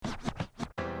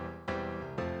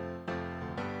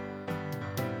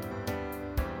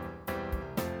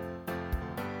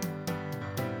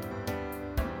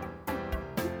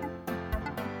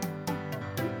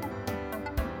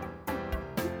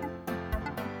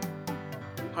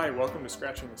Hi, welcome to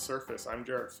Scratching the Surface. I'm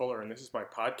Jarrett Fuller, and this is my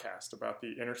podcast about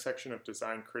the intersection of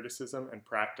design criticism and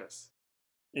practice.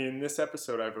 In this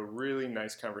episode, I have a really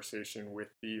nice conversation with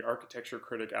the architecture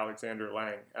critic Alexandra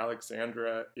Lang.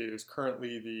 Alexandra is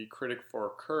currently the critic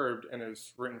for Curbed and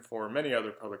has written for many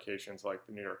other publications like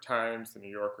the New York Times, the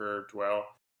New Yorker, Dwell,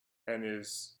 and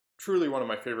is truly one of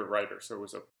my favorite writers, so it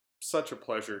was such a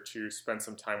pleasure to spend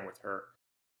some time with her.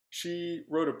 She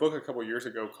wrote a book a couple years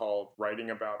ago called Writing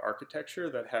About Architecture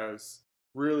that has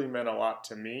really meant a lot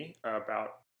to me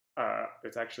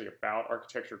it's actually about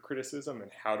architecture criticism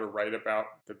and how to write about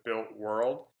the built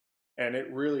world. And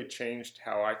it really changed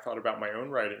how I thought about my own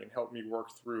writing and helped me work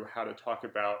through how to talk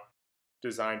about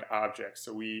designed objects.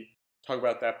 So we talk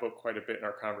about that book quite a bit in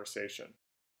our conversation.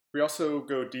 We also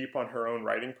go deep on her own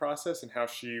writing process and how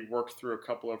she worked through a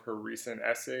couple of her recent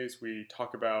essays. We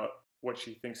talk about what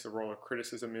she thinks the role of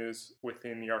criticism is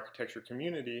within the architecture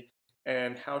community,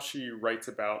 and how she writes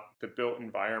about the built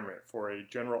environment for a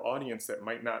general audience that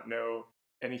might not know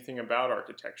anything about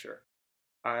architecture.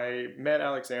 I met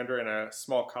Alexandra in a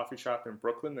small coffee shop in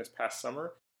Brooklyn this past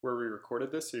summer where we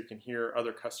recorded this, so you can hear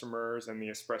other customers and the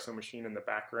espresso machine in the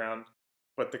background.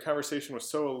 But the conversation was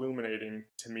so illuminating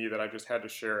to me that I just had to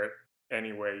share it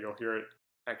anyway. You'll hear it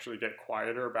actually get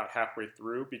quieter about halfway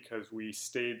through because we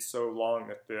stayed so long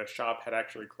that the shop had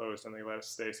actually closed and they let us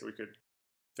stay so we could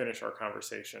finish our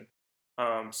conversation.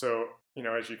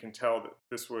 As you can tell,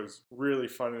 this was really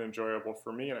fun and enjoyable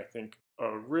for me, and I think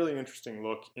a really interesting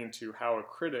look into how a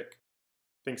critic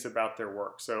thinks about their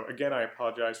work. So again, I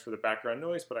apologize for the background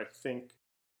noise, but I think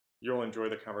you'll enjoy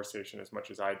the conversation as much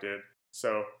as I did.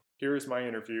 So here is my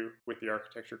interview with the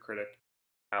architecture critic,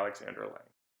 Alexandra Lang.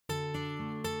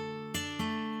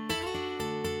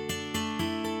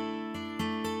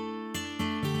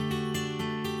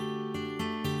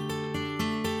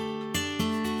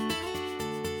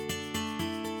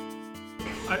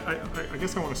 I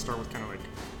guess I want to start with kind of like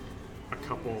a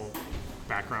couple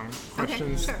background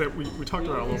questions that we talked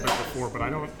about a little bit before, but I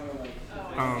don't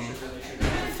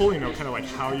fully know kind of like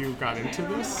how you got into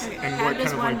this. Okay. And how what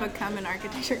does kind of one like, become an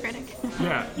architecture critic?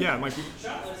 yeah, like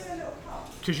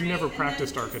because you never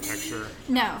practiced architecture.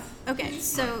 No. Okay,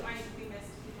 so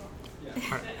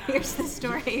here's the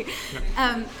story.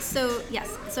 Yeah. So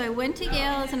I went to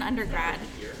Yale as an undergrad,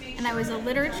 and I was a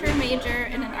literature major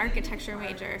and an architecture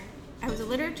major. I was a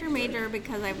literature major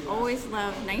because I've always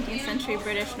loved 19th century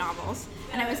British novels,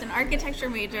 and I was an architecture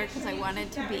major because I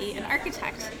wanted to be an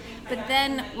architect. But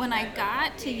then when I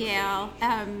got to Yale,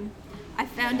 I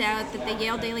found out that the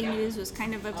Yale Daily News was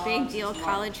kind of a big deal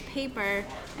college paper,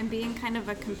 and being kind of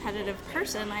a competitive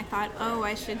person, I thought,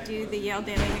 I should do the Yale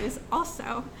Daily News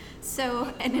also.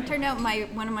 So, and it turned out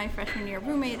one of my freshman year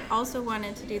roommates also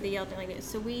wanted to do the Yale Daily News,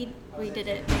 so we did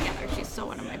it together. She's still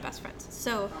one of my best friends.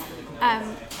 So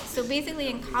basically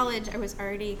in college, I was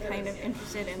already kind of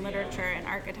interested in literature and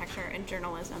architecture and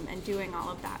journalism and doing all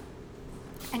of that.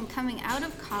 And coming out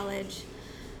of college,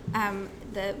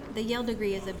 the Yale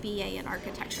degree is a BA in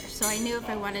architecture. So I knew if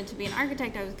I wanted to be an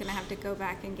architect, I was going to have to go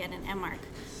back and get an MArch.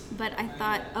 But I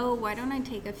thought, why don't I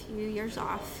take a few years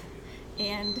off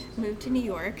and move to New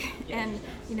York and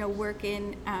work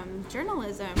in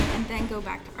journalism and then go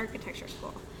back to architecture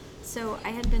school. So I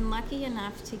had been lucky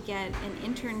enough to get an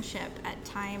internship at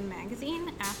Time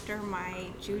magazine after my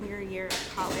junior year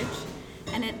of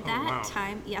college. And at that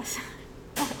time, yes,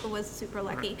 I was super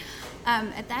lucky.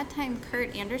 At that time,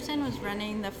 Kurt Anderson was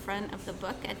running the front of the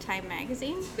book at Time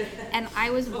magazine, and I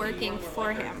was working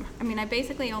for him. I mean, I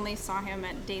basically only saw him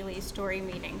at daily story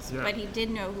meetings, but he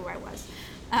did know who I was.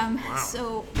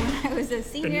 So when I was a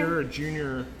senior... And you're a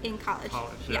junior... In college.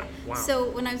 Yeah. Wow.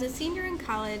 So when I was a senior in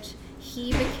college,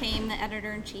 he became the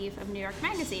editor-in-chief of New York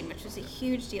Magazine, which was a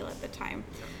huge deal at the time.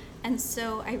 And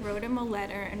so I wrote him a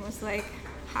letter and was like,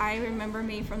 "Hi, remember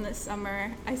me from this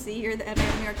summer? I see you're the editor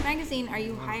of New York Magazine. Are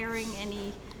you hiring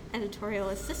any editorial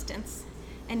assistants?"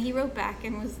 And he wrote back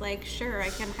and was like, "Sure, I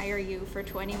can hire you for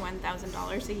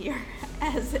 $21,000 a year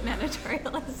as an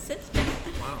editorial assistant."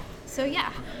 Wow. So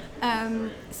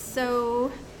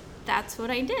so that's what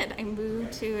I did. I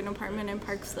moved to an apartment in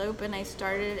Park Slope, and I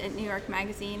started at New York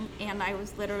Magazine, and I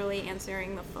was literally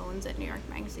answering the phones at New York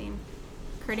Magazine,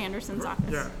 Kurt Anderson's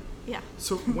office. Yeah.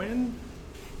 So when...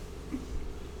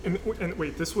 And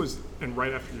wait, this was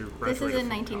right after you graduated. This is in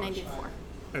from 1994. College.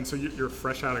 And so you're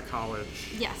fresh out of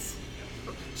college. Yes.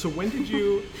 So when did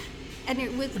you... And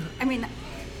it was,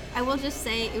 I will just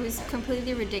say it was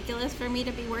completely ridiculous for me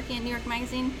to be working at New York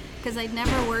Magazine because I'd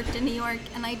never worked in New York,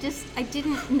 and I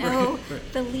didn't know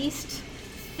the least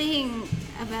thing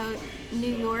about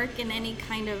New York in any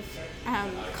kind of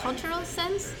cultural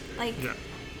sense.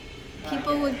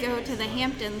 people would go to the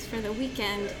Hamptons for the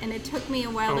weekend, and it took me a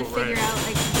while to Oh, figure right. out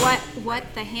like what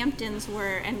the Hamptons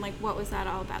were and like what was that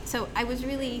all about. So I was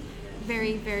really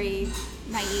very, very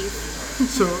naive.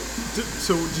 So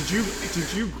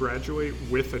did you graduate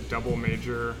with a double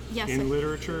major Yes, in I-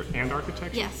 literature and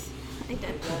architecture? Yes, I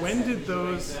did.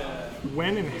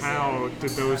 When and how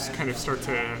did those kind of start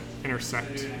to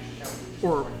intersect?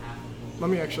 Or let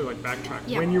me actually like backtrack.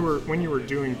 Yeah. When you were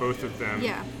doing both of them,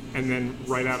 Yeah. and then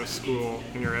right out of school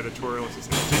in your editorial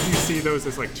assistant, did you see those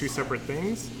as like two separate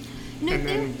things? No, And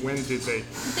they- then when did they?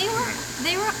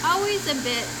 They were always a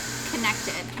bit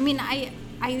connected. I mean, I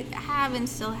have and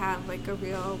still have like a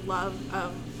real love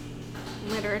of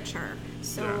literature.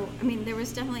 So, Yeah. I mean, there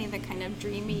was definitely the kind of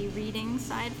dreamy reading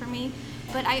side for me.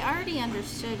 But I already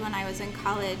understood when I was in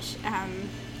college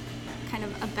kind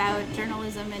of about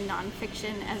journalism and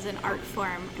nonfiction as an art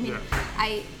form. I mean, Yeah.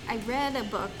 I read a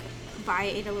book by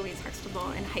Ada Louise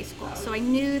Huxtable in high school, so I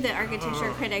knew that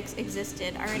architecture critics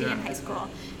existed already in Yeah. high school.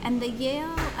 And the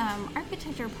Yale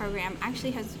architecture program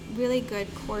actually has really good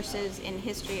courses in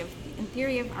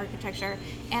theory of architecture.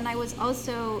 And I was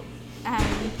also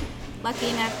lucky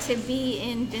enough to be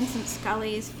in Vincent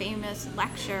Scully's famous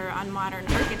lecture on modern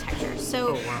architecture.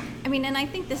 So, Oh, wow. I mean, and I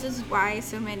think this is why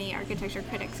so many architecture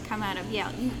critics come out of Yale.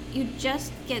 You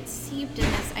just get seeped in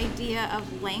this idea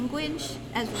of language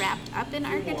as wrapped up in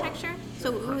architecture.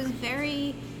 So it was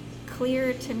very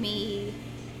clear to me,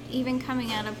 even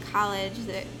coming out of college,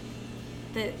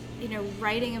 that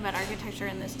writing about architecture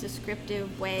in this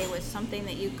descriptive way was something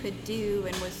that you could do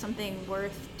and was something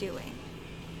worth doing.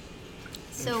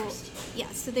 So, yeah,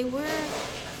 so they were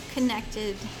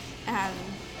connected.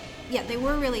 They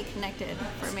were really connected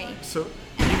for me. So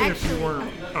And even if you actually-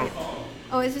 weren't,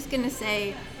 I was just going to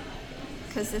say,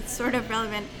 because it's sort of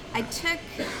relevant, I took,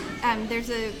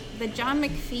 the John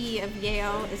McPhee of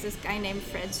Yale is this guy named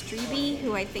Fred Strebe,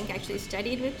 who I think actually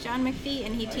studied with John McPhee,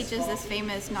 and he teaches this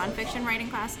famous nonfiction writing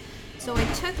class. So I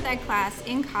took that class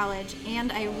in college,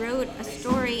 and I wrote a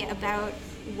story about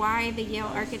why the Yale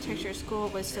Architecture School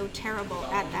was so terrible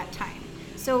at that time.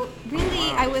 So really,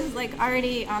 I was like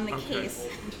already on the Okay. case.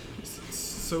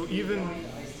 So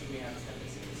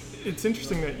it's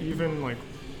interesting that even like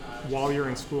while you're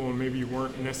in school and maybe you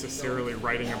weren't necessarily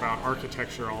writing about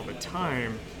architecture all the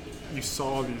time, you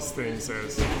saw these things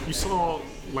you saw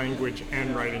language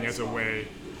and writing as a way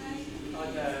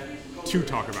to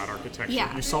talk about architecture.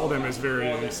 Yeah. You saw them as very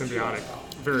symbiotic,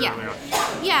 very Yeah. early on.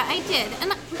 Yeah, I did,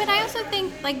 but I also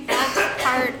think like that's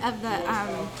part of the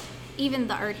even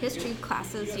the art history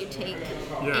classes you take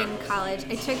Yeah. in college.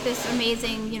 I took this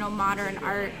amazing, modern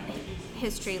art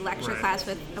history lecture Right. class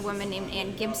with a woman named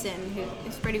Ann Gibson, who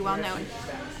is pretty well known,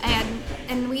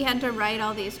 and we had to write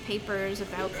all these papers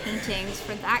about paintings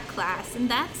for that class, and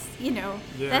that's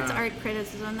that's Yeah. art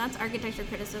criticism, that's architecture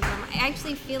criticism. I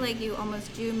actually feel like you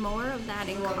almost do more of that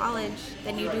in college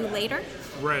than you do later.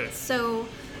 Right. So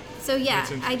yeah,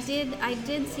 That's I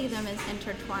did see them as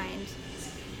intertwined.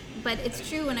 But it's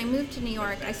true, when I moved to New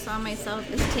York, I saw myself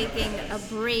as taking a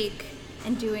break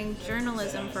and doing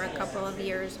journalism for a couple of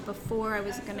years before I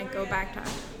was going to go back to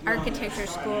architecture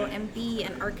school and be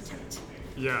an architect.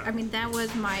 Yeah. I mean, that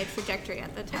was my trajectory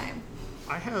at the time.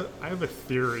 I have a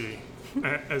theory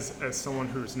as someone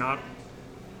who's not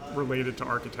related to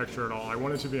architecture at all. I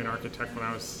wanted to be an architect when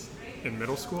I was in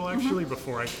middle school, actually,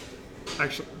 before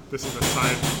this is a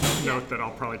side note that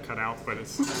I'll probably cut out, but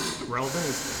it's relevant.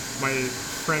 Is my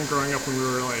friend growing up when we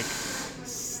were like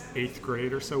 8th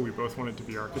grade or so, we both wanted to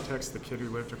be architects, the kid who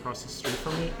lived across the street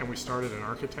from me, and we started an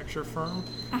architecture firm.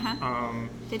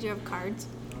 Did you have cards?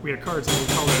 We had cards and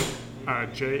we called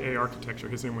it JA Architecture.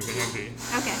 His name was Andy.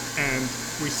 Okay. And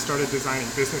we started designing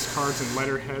business cards and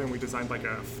letterhead, and we designed like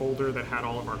a folder that had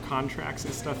all of our contracts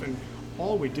and stuff. And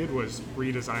all we did was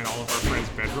redesign all of our friends'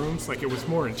 bedrooms. Like, it was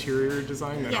more interior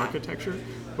design than Yeah. architecture,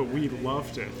 but we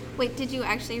loved it. Wait, did you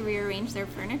actually rearrange their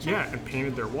furniture? Yeah, and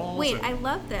painted their walls. Wait, and, I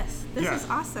love this. This Yeah. is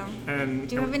awesome. and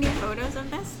Do you have any photos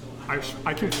of this?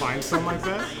 I can find some, I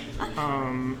bet.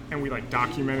 And we like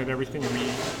documented everything, and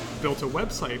we built a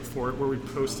website for it where we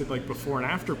posted like before and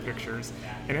after pictures.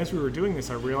 And as we were doing this,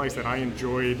 I realized that I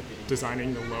enjoyed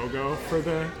designing the logo for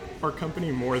our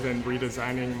company more than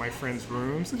redesigning my friends'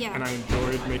 rooms. Yeah. And I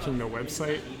enjoyed making the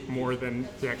website more than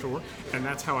the actual work. And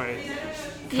that's how I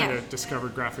kind Yeah. of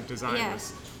discovered graphic design, Yeah.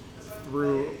 was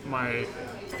through my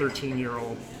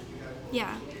 13-year-old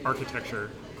Yeah. architecture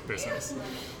business.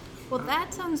 Well,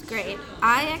 that sounds great.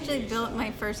 I actually built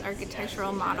my first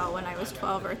architectural model when I was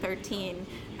 12 or 13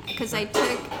 because I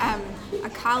took a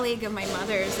colleague of my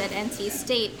mother's at NC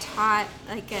State taught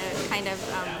like a kind of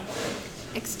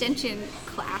extension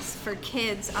class for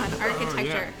kids on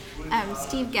architecture.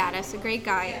 Steve Gaddis, a great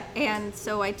guy. And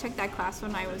so I took that class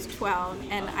when I was 12,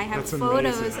 and I have That's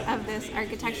photos amazing. of this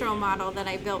architectural model that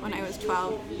I built when I was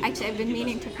 12. Actually, I've been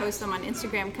meaning to post them on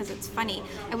Instagram because it's funny.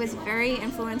 I was very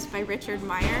influenced by Richard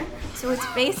Meier. So it's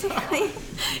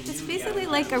basically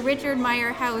like a Richard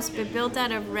Meier house, but built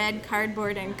out of red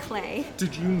cardboard and clay.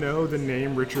 Did you know the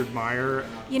name Richard Meier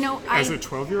You know, as a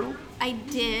 12-year-old? I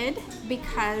did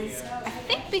because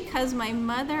my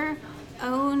mother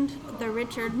owned the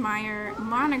Richard Meier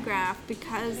monograph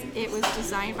because it was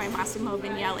designed by Massimo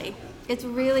Vignelli. It's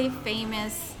really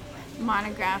famous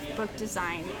monograph book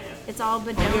design. It's all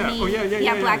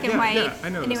Bodoni, black and white. Yeah, I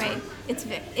know this anyway, one. it's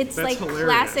That's like hilarious.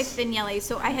 classic Vignelli.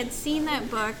 So I had seen that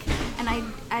book, and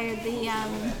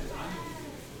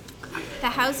the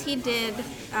house he did.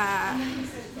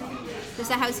 There's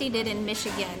a house he did in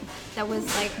Michigan that was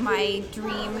like my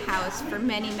dream house for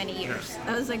many, many years.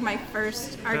 That was like my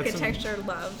first architecture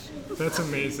love. That's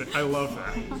amazing. I love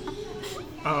that.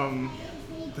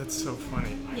 That's so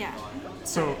funny. Yeah.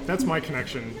 So that's my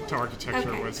connection to architecture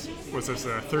Okay. was as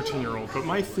a 13-year-old. But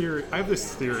I have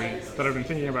this theory that I've been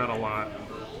thinking about a lot,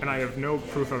 and I have no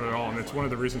proof of it at all. And it's one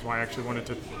of the reasons why I actually wanted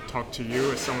to talk to you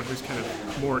as someone who's kind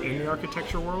of more in the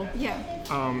architecture world. Yeah.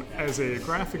 As a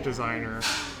graphic designer,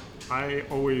 I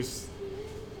always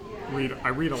read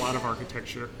a lot of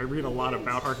architecture. I read a lot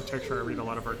about architecture. I read a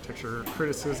lot of architecture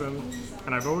criticism,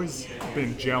 and I've always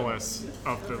been jealous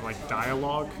of the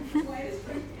dialogue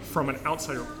from an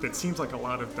outsider that seems like a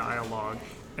lot of dialogue.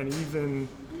 And even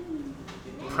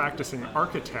practicing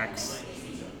architects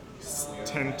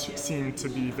seem to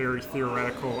be very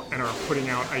theoretical and are putting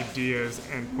out ideas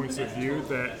and points of view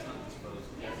that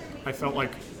I felt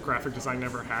like graphic design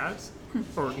never has,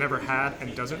 or never had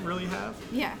and doesn't really have.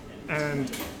 Yeah.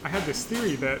 And I had this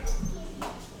theory that,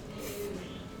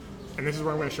 and this is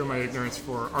where I'm going to show my ignorance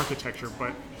for architecture,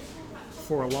 but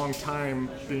for a long time,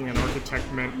 being an architect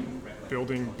meant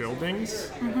building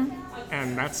buildings,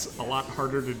 and that's a lot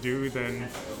harder to do than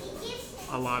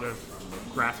a lot of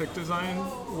graphic design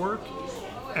work,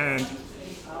 and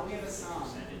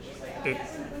it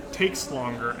takes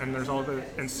longer,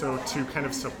 and so to kind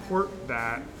of support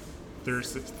that,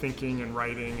 there's thinking and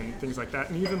writing and things like that.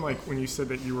 And even like when you said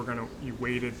that you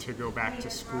waited to go back to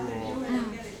school,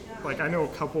 like I know a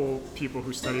couple people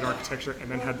who studied architecture and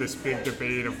then had this big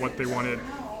debate of what they wanted.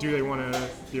 Do they want to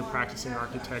be a practicing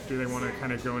architect? Do they want to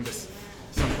kind of go into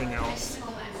something else?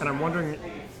 And I'm wondering,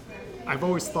 I've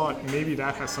always thought maybe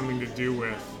that has something to do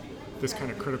with this kind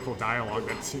of critical dialogue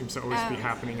that seems to always be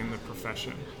happening in the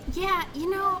profession. Yeah,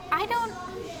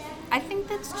 I think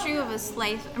that's true of a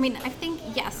slice. I mean, I think,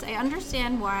 yes, I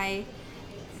understand why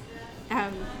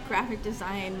graphic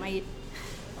design might,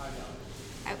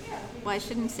 I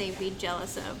shouldn't say be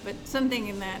jealous of, but something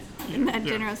in that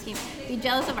general scheme, be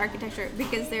jealous of architecture,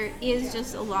 because there is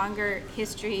just a longer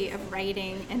history of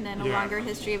writing, and then a longer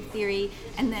history of theory,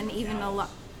 and then even a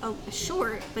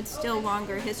short but still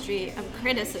longer history of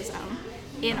criticism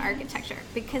in architecture,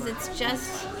 because it's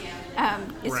just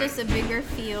just a bigger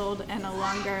field and a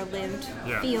longer lived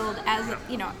field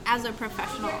as a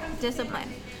professional discipline.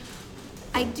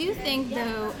 I do think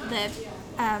though that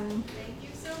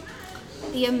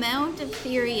the amount of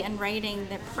theory and writing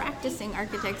that practicing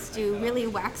architects do really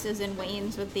waxes and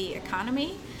wanes with the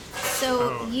economy.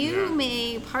 So you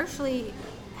may partially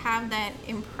have that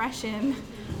impression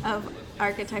of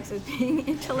architects as being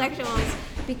intellectuals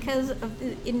because of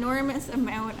the enormous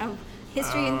amount of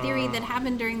history and theory that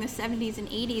happened during the 70s and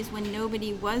 80s when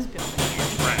nobody was building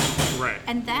anything. Right.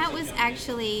 And that was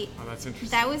actually that's interesting.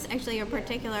 That was actually a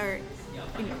particular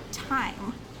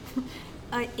time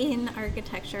in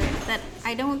architecture that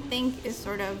I don't think is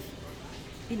sort of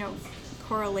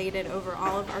correlated over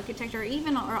all of architecture, or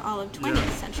even all of 20th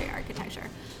century architecture.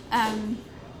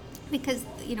 Because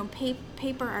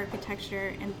paper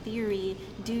architecture and theory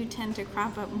do tend to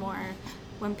crop up more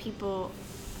when people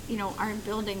aren't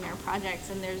building their projects,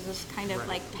 and there's this kind of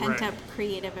pent up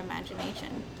creative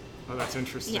imagination. Oh, that's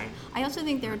interesting. Yeah, I also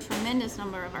think there are a tremendous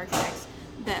number of architects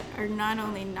that are not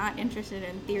only not interested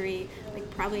in theory,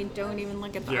 probably don't even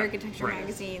look at the architecture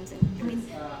magazines. And I mean,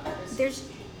 there's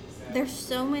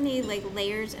so many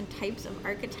layers and types of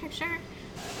architecture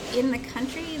in the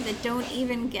country that don't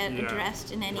even get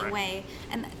addressed in any way.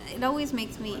 And it always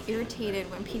makes me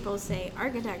irritated when people say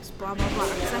architects blah blah blah,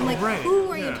 because I'm like, who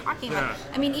are you talking about?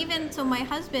 I mean, even so, my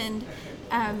husband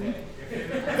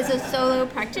is a solo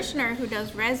practitioner who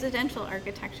does residential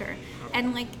architecture,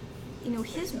 and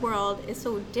his world is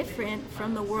so different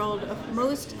from the world of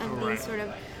most of these sort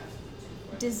of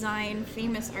design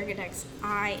famous architects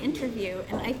I interview,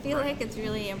 and I feel like it's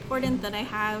really important that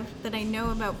I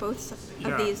know about both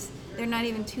of these. They're not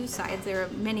even two sides, there are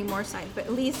many more sides, but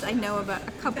at least I know about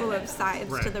a couple of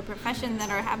sides to the profession that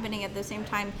are happening at the same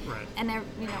time. And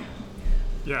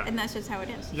and that's just how it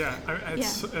is.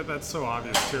 That's so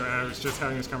obvious too. And I was just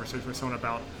having this conversation with someone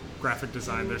about graphic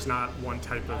design. There's not one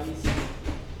type of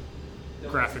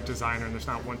graphic designer, and there's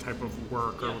not one type of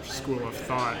work or school of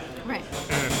thought.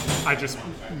 And I just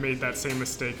made that same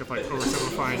mistake of like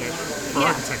oversimplifying it for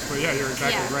architects. But you're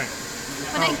exactly right.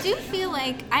 But I do feel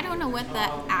like, I don't know what the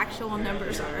actual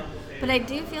numbers are, but I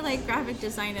do feel like graphic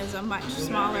design is a much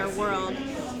smaller world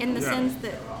in the sense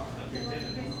that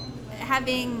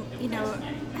having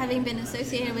been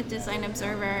associated with Design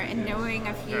Observer and knowing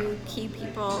a few key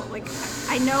people, like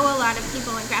I know a lot of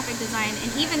people in graphic design,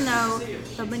 and even though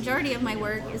the majority of my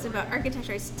work is about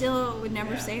architecture, I still would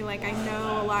never say like I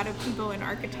know a lot of people in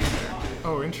architecture.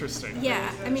 Oh, interesting.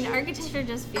 Yeah, I mean architecture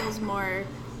just feels more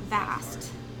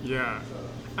vast. Yeah,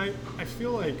 I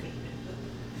feel like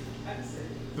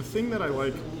the thing that I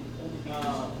like,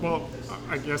 well,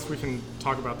 I guess we can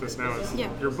talk about this now, is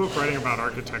your book writing about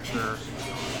architecture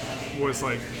was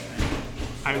like,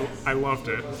 I loved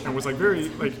it, and was like very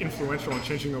like influential in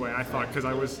changing the way I thought, because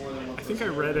I think I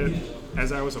read it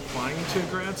as I was applying to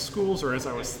grad schools, or as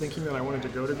I was thinking that I wanted to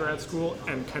go to grad school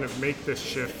and kind of make this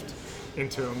shift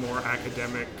into a more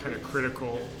academic kind of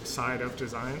critical side of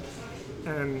design.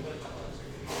 And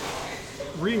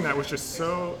reading that was just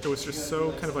so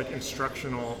kind of like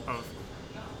instructional of,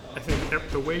 I think,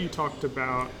 the way you talked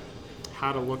about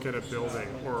how to look at a building,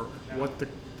 or what the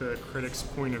critic's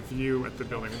point of view at the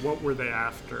building, what were they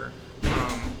after,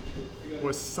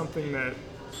 was something that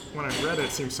when I read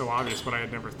it seemed so obvious, but I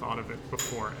had never thought of it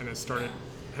before, and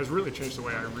has really changed the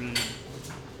way I read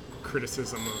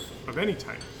criticism of any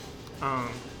type.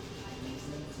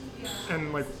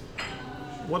 And like,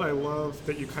 what I love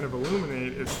that you kind of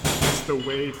illuminate is the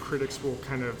way critics will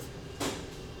kind of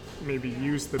maybe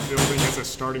use the building as a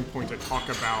starting point to talk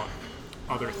about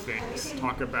other things,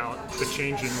 talk about the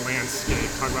changing landscape,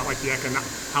 talk about like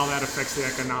how that affects the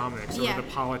economics or the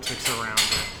politics around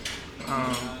it.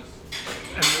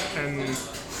 And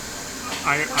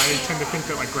I tend to think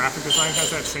that like graphic design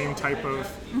has that same type of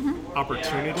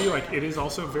opportunity. Like it is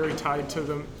also very tied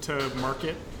to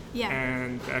market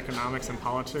and economics and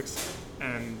politics.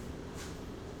 And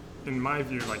in my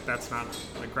view, like that's not,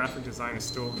 like graphic design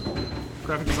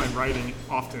writing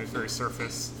often is very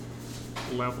surface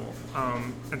level.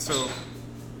 And so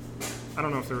I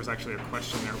don't know if there was actually a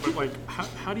question there, but like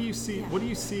how do you see, what do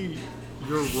you see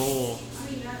your role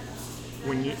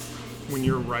when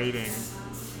you're writing?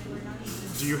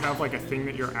 Do you have like a thing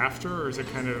that you're after, or is it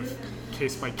kind of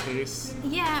case by case?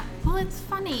 Yeah, well, it's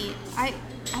funny. I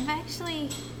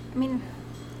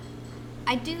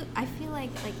feel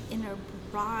like in a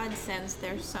broad sense,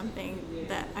 there's something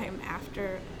that I'm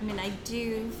after. I mean, I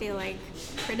do feel like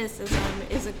criticism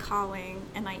is a calling,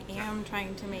 and I am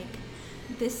trying to make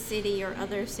this city or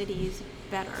other cities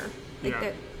better.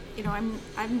 That,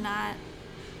 I'm not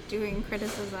doing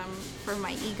criticism for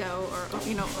my ego, or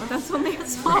that's only a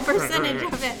small percentage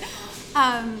of it.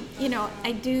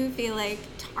 I do feel like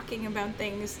talking about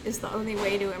things is the only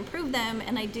way to improve them,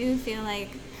 and I do feel like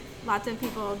lots of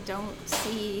people don't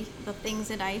see the things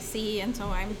that I see, and so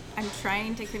I'm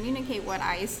trying to communicate what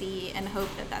I see and hope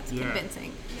that that's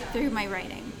convincing through my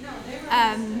writing.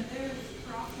 And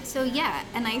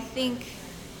I think,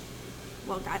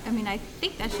 I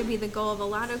think that should be the goal of a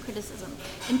lot of criticism.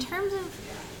 In terms of,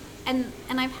 and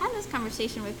I've had this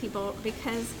conversation with people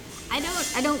because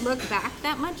I don't look back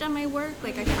that much on my work.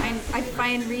 Like I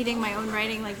find reading my own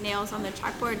writing like nails on the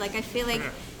chalkboard. Like I feel like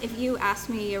if you ask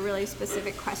me a really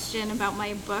specific question about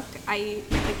my book,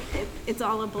 it's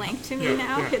all a blank to me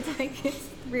now. It's like it's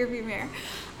rearview mirror.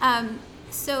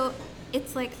 So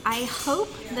it's like I hope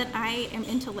that I am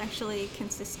intellectually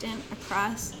consistent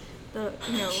across the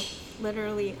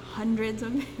literally hundreds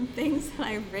of things that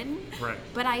I've written. Right.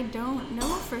 But I don't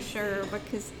know for sure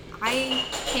because I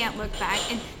can't look back,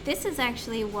 and this is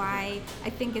actually why I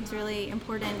think it's really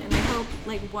important, and I hope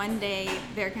like one day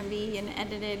there can be an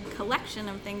edited collection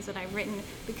of things that I've written,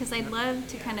 because I'd love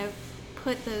to kind of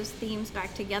put those themes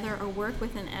back together or work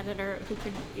with an editor who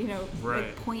could,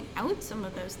 like point out some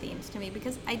of those themes to me,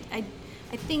 because I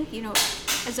think,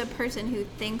 as a person who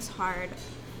thinks hard,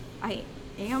 I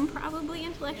am probably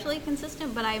intellectually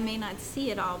consistent, but I may not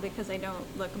see it all because I don't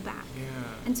look back. Yeah.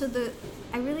 And so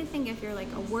I really think if you're like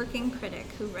a working critic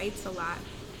who writes a lot,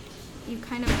 you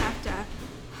kind of have to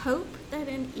hope that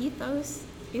an ethos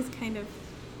is kind of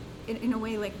in a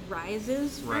way, like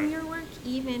rises from Right. your work,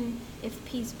 even if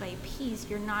piece by piece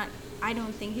you're not. I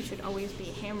don't think you should always be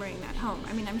hammering that home.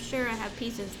 I mean, I'm sure I have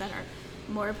pieces that are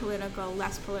more political,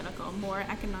 less political, more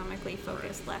economically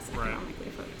focused, less Right.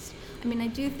 economically focused. I mean, I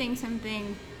do think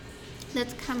something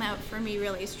that's come out for me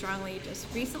really strongly just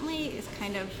recently is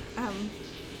kind of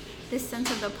this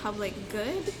sense of the public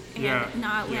good and Yeah,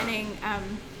 not yeah. letting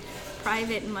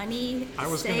private money I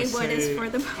was say gonna what say, is for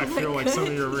the I public feel like good. some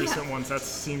of your recent Yeah. ones, that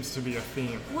seems to be a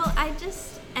theme. Well, I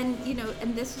just, and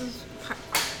and this is,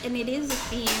 and it is a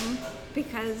theme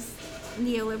because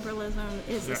neoliberalism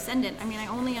is Yeah. ascendant. I mean, I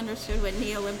only understood what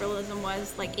neoliberalism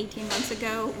was like 18 months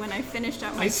ago when I finished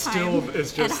up my I time still-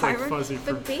 it's at just, like, Harvard. fuzzy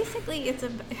for- But basically, it's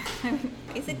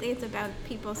about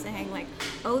people saying like,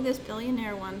 oh, this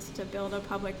billionaire wants to build a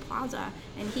public plaza,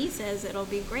 and he says it'll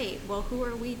be great. Well, who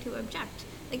are we to object?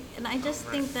 Like, and I just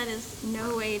think that is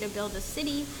no way to build a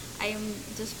city. I am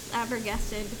just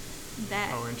flabbergasted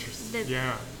that Oh, interesting. that,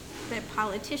 Yeah. that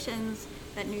politicians,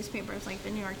 that newspapers like the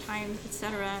New York Times,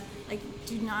 etc., like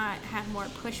do not have more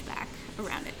pushback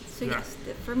around it. So Yeah. yes,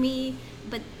 for me,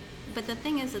 but the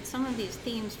thing is that some of these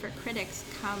themes for critics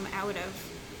come out of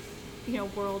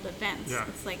world events. Yeah.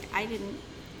 It's like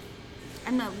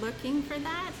I'm not looking for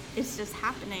that. It's just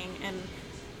happening, and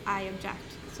I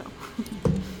object. So.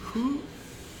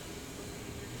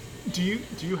 Do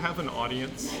you have an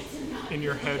audience in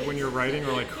your head when you're writing,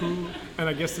 or like who? And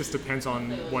I guess this depends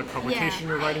on what publication Yeah.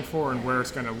 you're writing for and where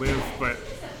it's going to live. But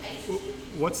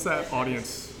what's that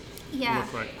audience Yeah.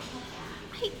 look like?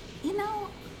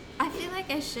 I feel like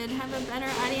I should have a better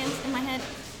audience in my head.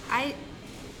 I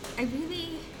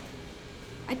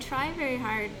try very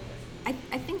hard. I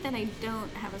think that I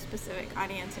don't have a specific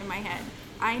audience in my head.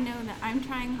 I know that I'm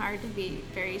trying hard to be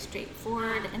very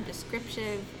straightforward and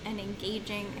descriptive and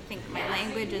engaging. I think my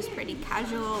language is pretty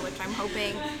casual, which I'm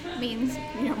hoping means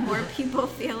more people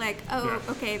feel like, oh,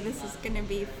 Yeah. okay, this is going to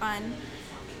be fun.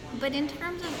 But in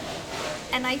terms of,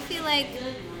 and I feel like,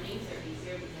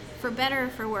 for better or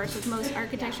for worse, with most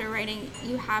architecture writing,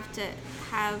 you have to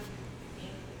have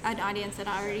an audience that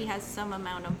already has some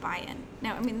amount of buy-in.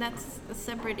 Now, I mean, that's a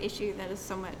separate issue that is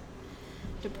somewhat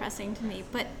depressing to me.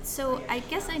 But so I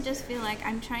guess I just feel like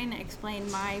I'm trying to explain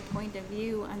my point of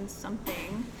view on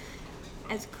something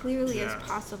as clearly as Yeah.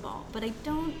 possible. But I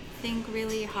don't think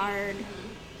really hard.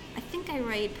 I think I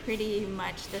write pretty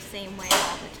much the same way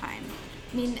all the time.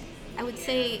 I mean, I would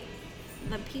say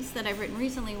the piece that I've written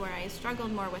recently where I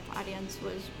struggled more with audience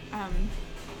was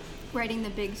writing the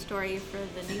big story for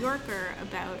the New Yorker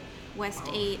about West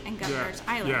 8 and Governor's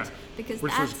Island. yeah. Because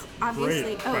Which was that's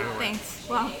obviously, great, by the way. thanks.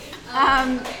 Well,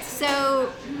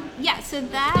 so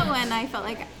that one I felt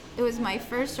like it was my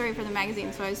first story for the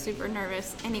magazine, so I was super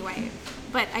nervous anyway.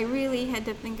 But I really had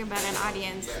to think about an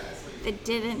audience that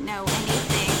didn't know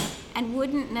anything and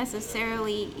wouldn't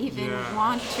necessarily even Yeah.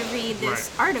 want to read this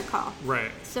article.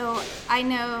 Right. So I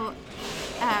know,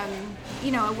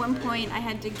 at one point I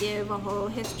had to give a whole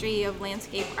history of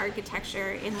landscape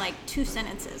architecture in like 2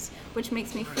 sentences, which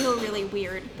makes me feel really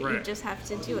weird, but you Right. just have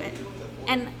to do it.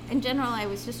 And in general, I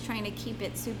was just trying to keep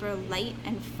it super light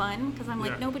and fun, because I'm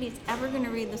like, Yeah. nobody's ever going to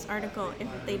read this article if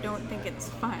they don't think it's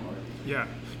fun. Yeah.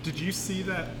 Did you see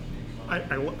that? I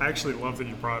actually love that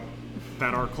you brought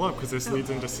that article up, because this leads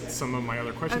into some of my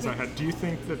other questions I Okay. had. Do you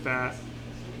think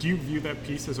do you view that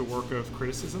piece as a work of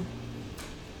criticism?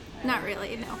 Not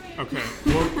really, no. Okay.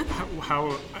 Well,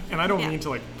 how and I don't Yeah. mean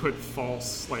to like put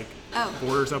false like Oh.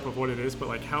 borders up of what it is, but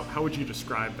like how would you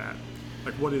describe that?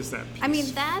 Like, what is that piece? I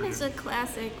mean, that for is you? a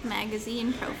classic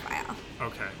magazine profile.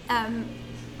 Okay.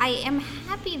 I am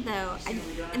happy though,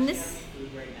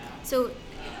 so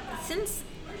since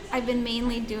I've been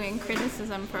mainly doing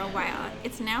criticism for a while,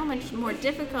 it's now much more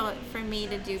difficult for me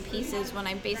to do pieces when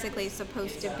I'm basically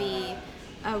supposed to be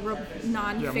a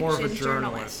nonfiction more of a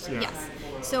journalist. journalist, yeah.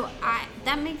 Yes. So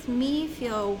that makes me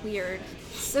feel weird.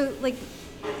 So like,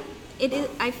 it is.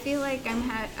 I feel like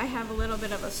I have a little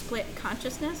bit of a split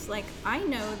consciousness. Like, I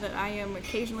know that I am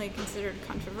occasionally considered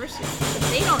controversial, but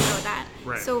they don't know that.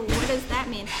 Right. So what does that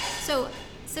mean? So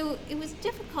it was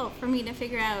difficult for me to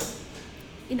figure out.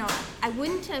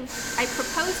 I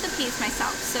proposed the piece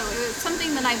myself, so it was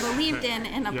something that I believed in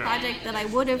a Yeah. project that I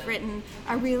would have written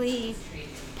a really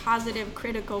positive,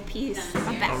 critical piece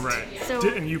about. All right. So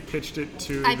And you pitched it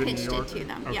to I the pitched New it Yorker? to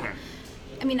them. Okay. Yeah.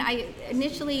 I mean,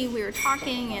 initially we were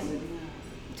talking, and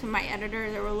to my editor,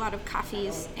 there were a lot of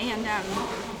coffees, and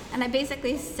And I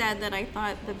basically said that I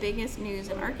thought the biggest news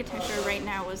in architecture right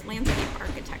now was landscape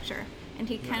architecture. And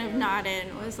he kind of nodded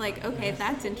and was like, okay,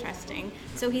 that's interesting.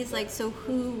 So he's like, so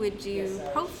who would you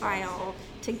profile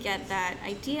to get that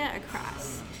idea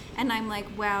across? And I'm like,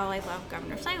 well, I love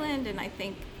Governor Siland, and I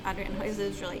think Adrian Heuze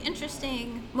is really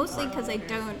interesting, mostly because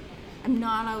I'm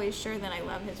not always sure that I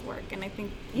love his work. And I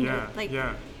think,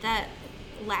 that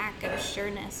lack of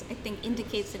sureness, I think,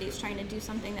 indicates that he's trying to do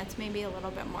something that's maybe a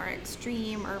little bit more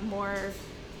extreme or more,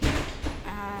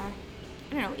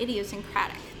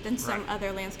 idiosyncratic than some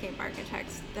other landscape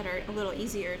architects that are a little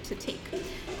easier to take.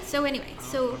 So anyway,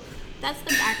 that's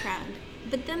the background.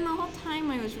 But then the whole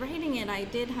time I was writing it, I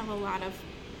did have a lot of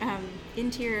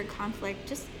interior conflict,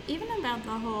 just even about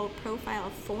the whole profile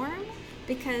form,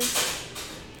 because,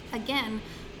 again,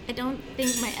 I don't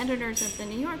think my editors at The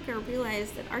New Yorker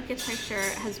realize that architecture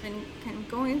has been kind of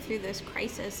going through this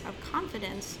crisis of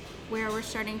confidence where we're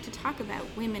starting to talk about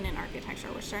women in architecture,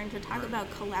 we're starting to talk about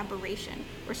collaboration,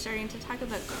 we're starting to talk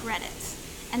about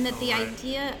credits, and that the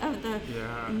idea of the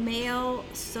male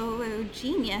solo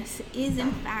genius is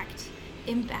in fact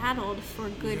embattled for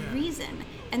good reason.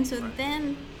 And so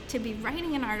then to be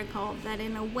writing an article that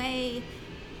in a way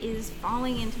is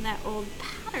falling into that old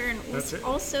pattern was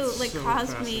also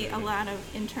caused me a lot of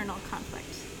internal conflict.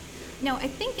 Now, I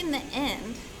think in the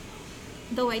end,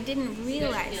 though I didn't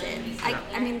realize it,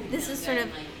 I mean, this is sort of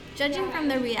judging from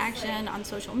the reaction on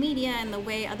social media and the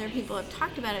way other people have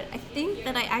talked about it, I think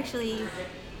that I actually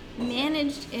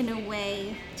managed in a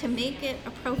way to make it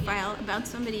a profile about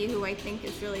somebody who I think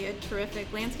is really a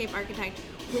terrific landscape architect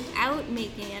without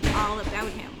making it all about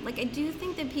him. Like, I do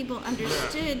think that people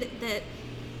understood that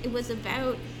it was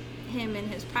about him and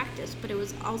his practice, but it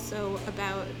was also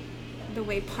about the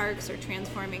way parks are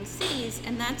transforming cities,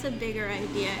 and that's a bigger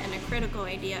idea and a critical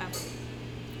idea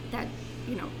that,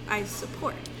 I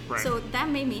support. Right. So that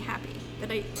made me happy.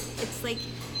 It's like,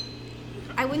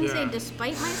 I wouldn't say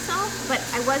despite myself, but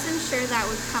I wasn't sure that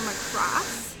would come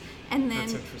across, and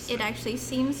then it actually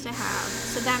seems to have,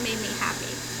 so that made me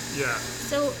happy. Yeah.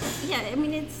 So, I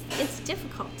mean, it's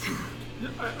difficult.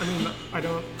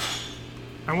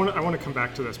 I want to come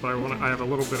back to this, but I have a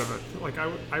little bit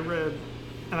of I read,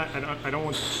 and I don't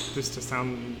want this to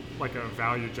sound like a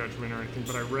value judgment or anything,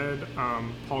 but I read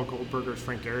Paul Goldberger's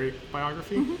Frank Gehry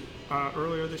biography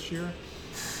earlier this year,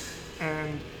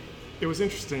 and it was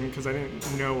interesting because I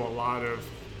didn't know a lot of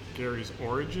Gehry's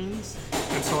origins,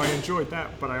 and so I enjoyed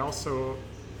that, but I also,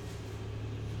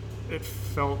 it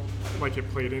felt like it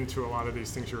played into a lot of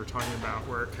these things you were talking about,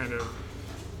 where it kind of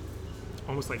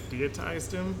almost like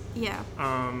deitized him. Yeah.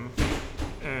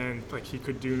 And like he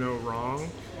could do no wrong.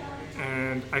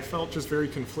 And I felt just very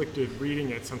conflicted reading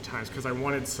it sometimes because I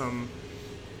wanted some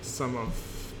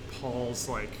of Paul's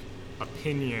like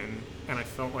opinion, and I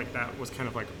felt like that was kind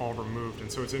of like all removed.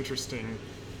 And so it's interesting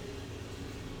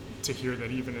to hear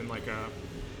that even in like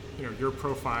your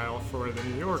profile for The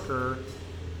New Yorker,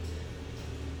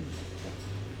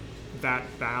 that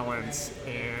balance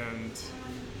and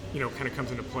kind of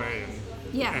comes into play,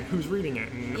 and who's reading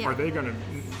it, and are they going to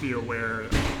be aware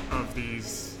of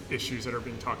these issues that are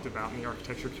being talked about in the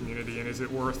architecture community, and is it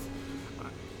worth,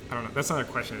 I don't know, that's not a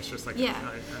question, it's just like no,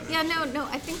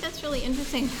 I think that's really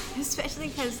interesting, especially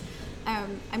because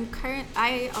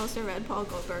I also read Paul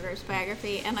Goldberger's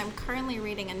biography, and I'm currently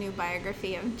reading a new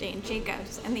biography of Jane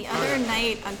Jacobs, and the other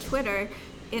night on Twitter,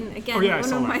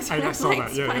 one of my sort of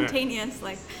spontaneous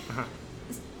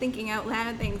thinking out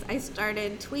loud things, I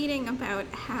started tweeting about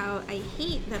how I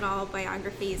hate that all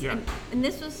biographies, and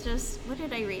this was just, what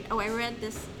did I read?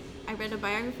 I read a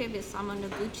biography of Isamu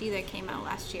Noguchi that came out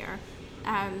last year,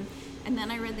 and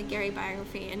then I read the Gehry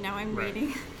biography, and now I'm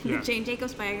reading the Jane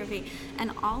Jacobs biography,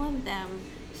 and all of them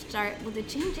the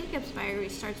Jane Jacobs biography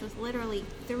starts with literally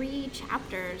 3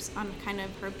 chapters on kind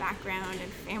of her background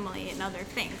and family and other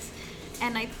things.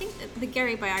 And I think that the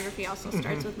Gehry biography also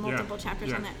starts with multiple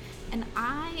chapters on that. And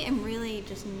I am really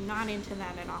just not into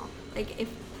that at all. Like,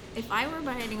 if I were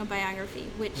writing a biography,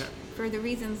 which for the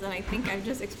reasons that I think I've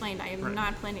just explained, I am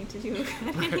not planning to do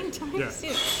anytime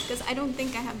soon, because I don't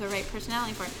think I have the right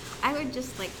personality for it, I would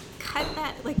just like cut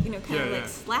that,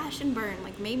 slash and burn.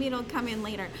 Like, maybe it'll come in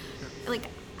later. Like,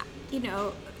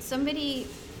 somebody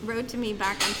wrote to me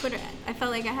back on Twitter. I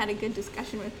felt like I had a good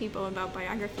discussion with people about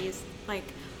biographies.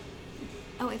 Like,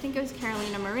 I think it was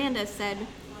Carolina Miranda said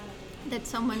that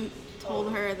someone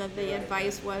told her that the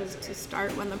advice was to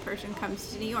start when the person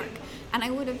comes to New York. And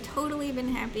I would have totally been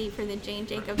happy for the Jane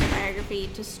Jacobs biography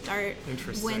to start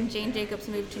when Jane Jacobs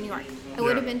moved to New York. I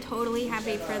would have been totally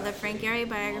happy for the Frank Gehry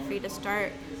biography to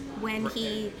start when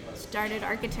he started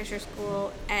architecture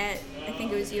school at, I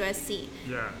think it was USC.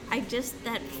 Yeah.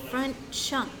 That front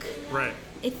chunk, Right.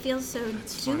 it feels so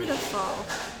beautiful.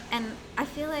 And I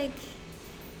feel like,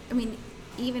 I mean,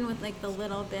 even with like the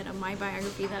little bit of my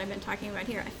biography that I've been talking about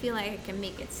here, I feel like I can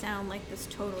make it sound like this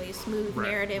totally smooth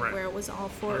narrative where it was all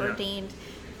foreordained.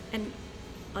 And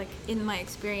like in my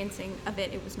experiencing of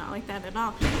it, it was not like that at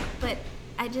all. But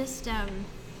I just,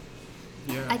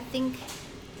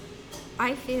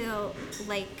 I feel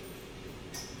like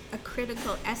a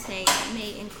critical essay that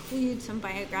may include some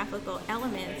biographical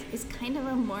elements is kind of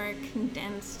a more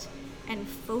condensed and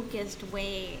focused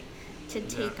way to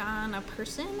take on a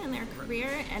person and their career,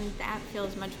 and that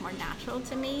feels much more natural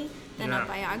to me than a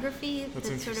biography that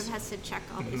sort of has to check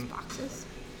all these boxes.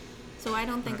 So I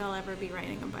don't think I'll ever be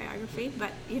writing a biography,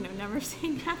 but never say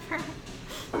never.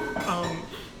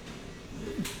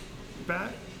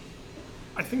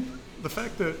 I think the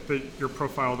fact that your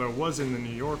profile though was in the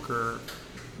New Yorker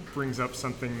brings up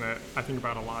something that I think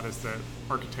about a lot, is that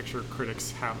architecture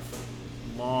critics have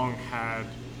long had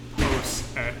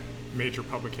posts at major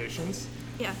publications.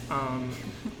 Yeah.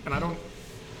 And I don't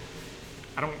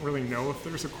really know if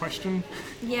there's a question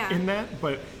Yeah. in that,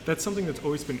 but that's something that's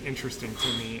always been interesting to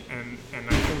me, and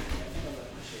I think,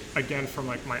 again, from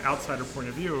like my outsider point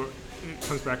of view, it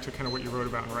comes back to kind of what you wrote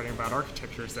about in writing about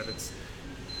architecture, is that it's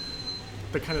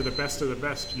the kind of the best of the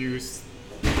best use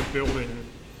the building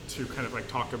to kind of like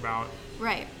talk about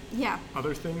Right. Yeah.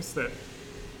 other things that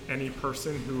any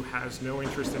person who has no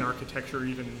interest in architecture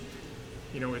even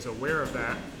is aware of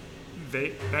that,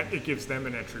 it gives them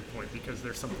an entry point because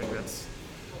there's something that's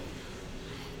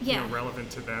relevant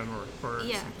to them or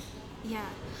Yeah. something. Yeah.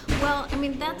 Well, I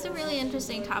mean, that's a really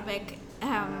interesting topic.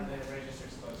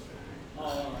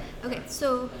 Okay,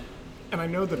 so And I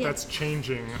know that that's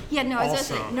changing. yeah, no, I was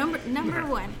also. just saying, number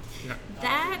one,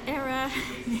 that era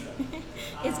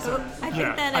is over. I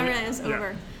think that era is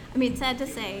over. I mean, sad to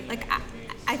say, like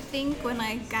I think when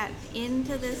I got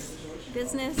into this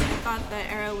business, I thought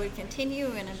the era would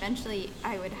continue and eventually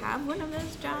I would have one of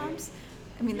those jobs.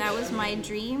 I mean, that was my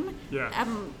dream. Yeah.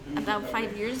 About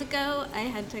 5 years ago, I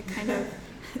had to kind of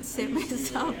sit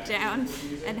myself down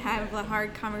and have a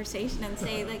hard conversation and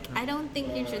say, like, I don't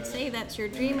think you should say that's your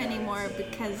dream anymore,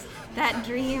 because that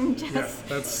dream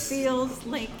just feels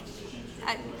like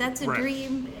that's a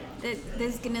dream that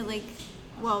there's gonna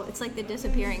it's like the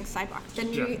disappearing sidewalk.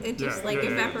 It just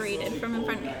evaporated from in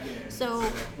front of me. So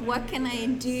what can I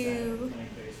do?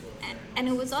 And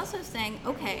it was also saying,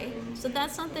 okay, so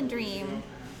that's not the dream.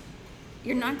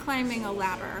 You're not climbing a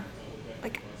ladder.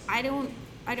 Like, I don't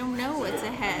know what's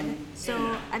ahead.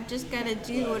 So I've just got to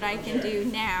do what I can do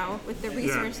now with the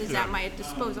resources at my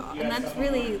disposal. And that's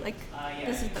really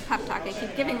this is the pep talk I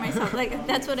keep giving myself.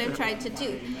 That's what I've tried to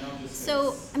do.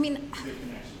 So, I mean,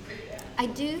 I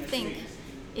do think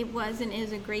it was and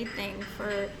is a great thing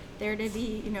for there to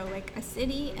be, a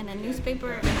city and a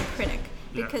newspaper and a critic.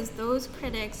 Because those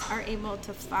critics are able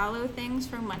to follow things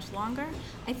for much longer.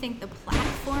 I think the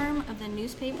platform of the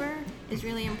newspaper is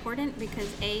really important because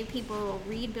people will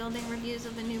read building reviews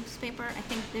of the newspaper. I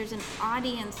think there's an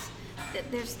audience, that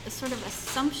there's a sort of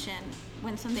assumption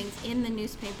when something's in the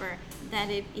newspaper that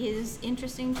it is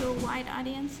interesting to a wide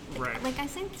audience. Like I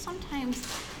think sometimes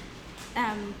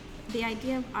the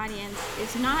idea of audience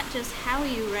is not just how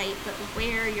you write, but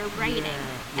where you're writing.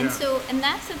 And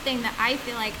that's the thing that I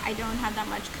feel like I don't have that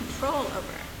much control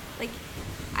over.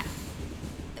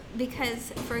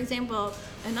 Because, for example,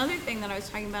 another thing that I was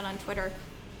talking about on Twitter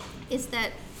is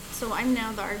that, so I'm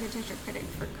now the architecture critic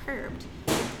for Curbed.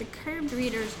 The Curbed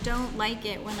readers don't like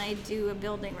it when I do a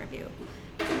building review.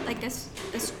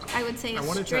 I would say a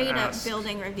straight up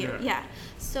building review. Yeah.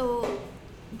 So,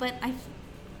 but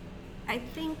I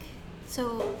think,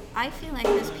 so I feel like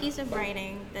this piece of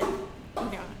writing that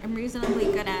I'm reasonably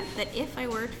good at, that if I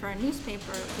worked for a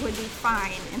newspaper would be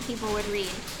fine and people would read,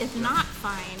 is not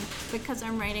fine because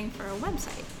I'm writing for a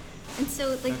website. And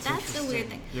so that's the weird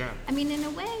thing. Yeah. I mean, in a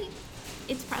way,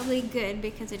 it's probably good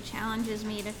because it challenges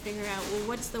me to figure out, well,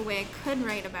 what's the way I could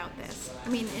write about this? I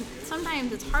mean,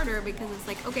 sometimes it's harder because it's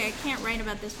like, okay, I can't write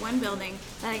about this one building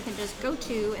that I can just go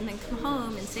to and then come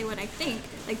home and say what I think.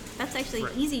 That's actually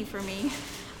easy for me.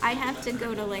 I have to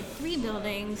go to 3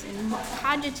 buildings and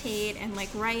cogitate and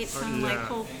write some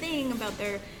whole thing about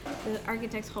the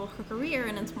architect's whole career,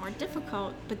 and it's more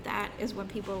difficult, but that is what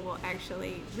people will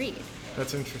actually read.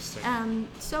 That's interesting.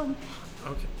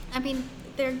 Okay. I mean,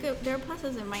 there are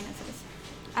pluses and minuses.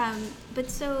 But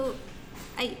so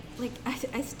I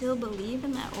still believe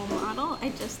in that old model. I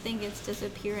just think it's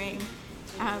disappearing.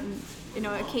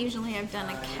 Occasionally I've done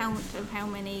a count of how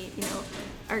many,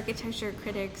 architecture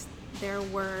critics there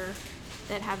were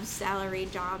that have salary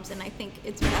jobs, and I think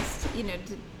it's best,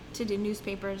 to do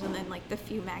newspapers and then like the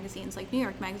few magazines like New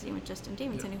York Magazine with Justin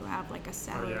Davidson who have like a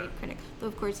salaried critic. Though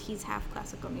of course he's half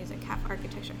classical music, half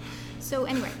architecture. So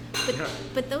anyway,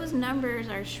 but those numbers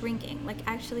are shrinking. Like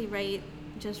actually, right,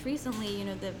 just recently,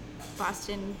 the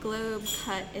Boston Globe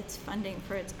cut its funding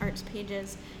for its arts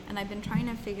pages, and I've been trying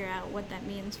to figure out what that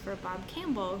means for Bob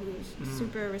Campbell, who's a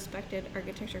super respected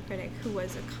architecture critic who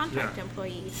was a contract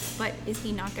employee, but is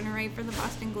he not going to write for the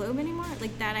Boston Globe anymore?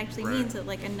 Like that actually means that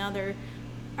like another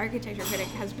architecture critic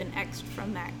has been X'd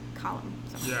from that column.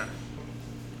 So. Yeah,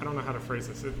 I don't know how to phrase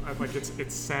this.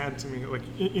 It's sad to me. Like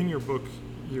in your book,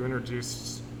 you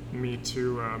introduced me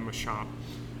to Mouchant.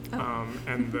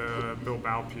 And the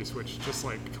Bilbao piece, which just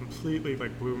like completely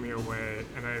like blew me away,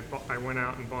 and I went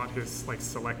out and bought his like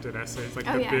selected essays, like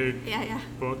big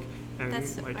book, and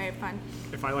that's like very fun.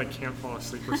 If I like can't fall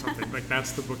asleep or something, like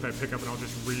that's the book that I pick up and I'll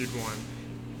just read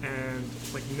one, and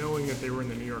like knowing that they were in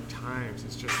the New York Times,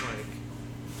 it's just like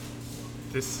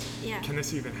this. Can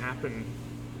this even happen?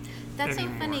 That's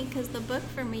anymore? So funny because the book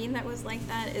for me that was like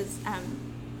that is.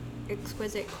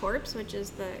 Exquisite Corpse, which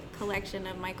is the collection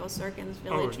of Michael Sorkin's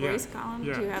Village Voice column. Do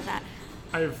you have that?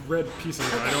 I've read pieces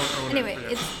of it. I don't own anyway, it.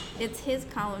 Anyway, it's his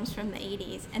columns from the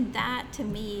 80s, and that to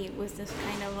me was this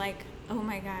kind of like, oh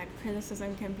my God,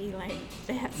 criticism can be like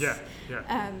this.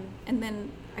 And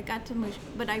then I got to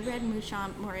but I read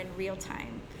Mouchant more in real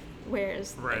time,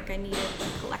 whereas like I needed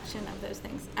a collection of those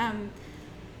things.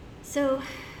 So,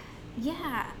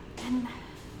 and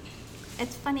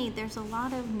it's funny. There's a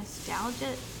lot of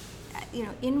nostalgia.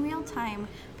 In real time,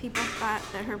 people thought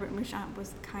that Herbert Mouchant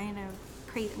was kind of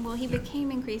crazy. Well, he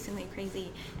became increasingly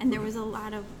crazy, and there was a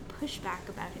lot of pushback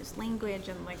about his language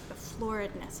and like the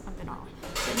floridness of it all.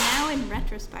 But now, in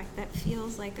retrospect, that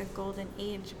feels like a golden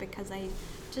age because I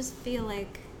just feel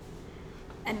like,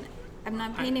 and I'm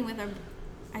not painting with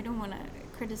I don't want to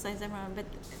criticize everyone, but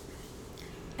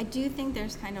I do think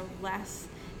there's kind of less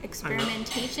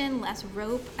experimentation, less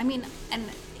rope. I mean, and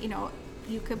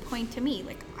you could point to me,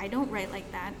 like I don't write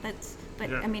like that.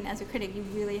 I mean, as a critic, you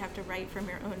really have to write from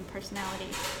your own personality,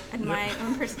 and my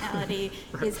own personality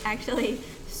is actually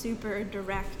super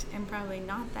direct and probably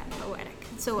not that poetic.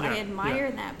 So I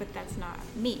admire that, but that's not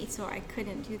me. So I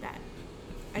couldn't do that.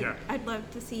 I'd love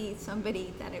to see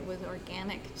somebody that it was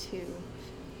organic to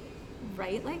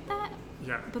write like that.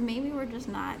 But maybe we're just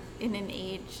not in an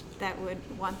age that would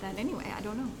want that anyway. I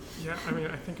don't know. Yeah, I mean,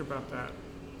 I think about that.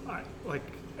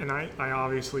 I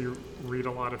obviously read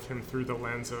a lot of him through the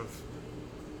lens of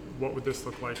what would this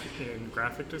look like in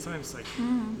graphic design. It's like,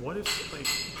 what if, like,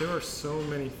 there are so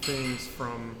many things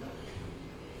from,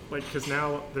 like, because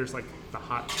now there's, like, the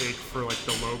hot take for, like,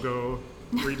 the logo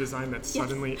redesign that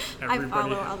suddenly everybody...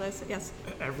 I follow all this,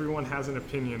 Everyone has an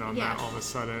opinion on that all of a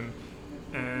sudden.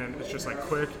 And it's just, like,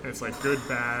 quick, and it's, like, good,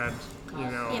 bad,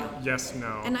 yes,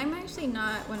 no. And I'm actually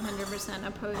not 100%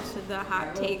 opposed to the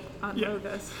hot take on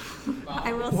logos.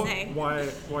 I will say.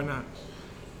 Why not?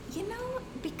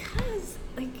 Because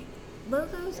like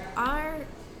logos are.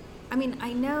 I mean,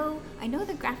 I know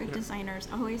the graphic designers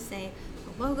always say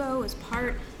the logo is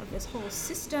part of this whole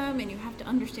system, and you have to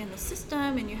understand the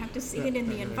system, and you have to see it in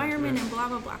the environment, and blah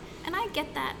blah blah. And I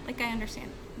get that. Like I understand.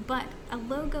 But a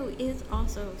logo is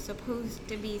also supposed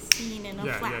to be seen in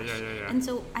a flash. And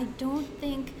so I don't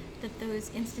think that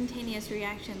those instantaneous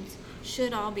reactions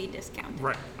should all be discounted.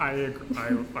 Right. I agree.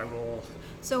 I will.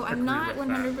 So I'm not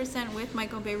 100% with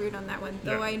Michael Bierut on that one,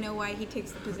 though I know why he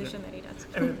takes the position that he does.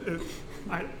 And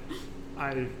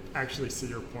I actually see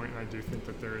your point, and I do think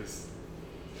that there is.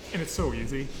 And it's so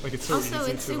easy. Like it's so easy.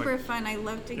 Also, it's super fun. I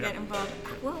love to get involved.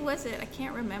 What was it? I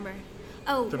can't remember.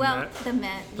 Oh, the Met.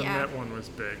 The Met one was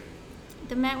big.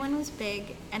 The Met one was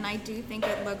big, and I do think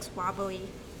it looks wobbly.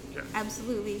 Yeah.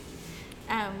 Absolutely.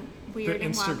 Weird the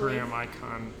and wobbly. Instagram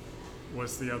icon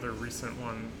was the other recent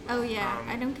one. Oh, yeah.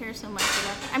 I don't care so much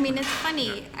about that. I mean, it's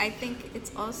funny. I think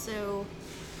it's also,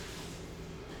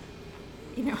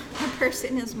 a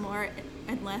person is more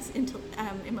and less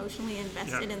emotionally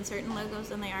invested in certain logos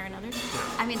than they are in others.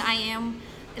 Yeah. I mean, I am...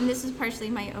 And this is partially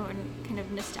my own kind of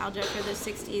nostalgia for the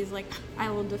 60s. Like, I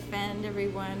will defend every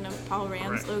one of Paul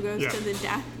Rand's logos to the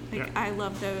death. Like, I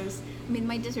love those. I mean,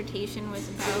 my dissertation was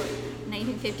about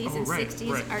 1950s and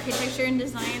 60s architecture and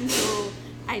design, so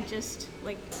I just,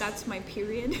 like, that's my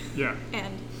period. Yeah.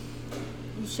 And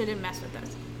you shouldn't mess with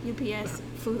those. UPS,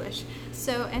 foolish.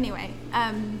 So, anyway,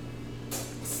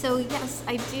 so yes,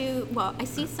 I do, I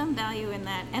see some value in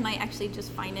that, and I actually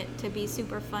just find it to be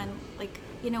super fun. Like,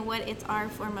 you know what, it's our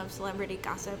form of celebrity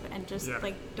gossip, and just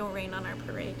like don't rain on our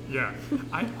parade. Yeah,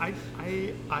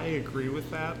 I agree with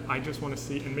that. I just want to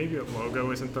see, and maybe a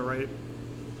logo isn't the right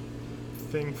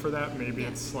thing for that. Maybe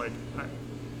it's like I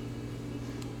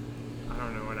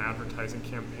don't know, an advertising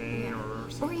campaign or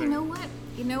something. Or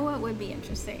you know what would be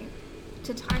interesting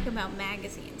to talk about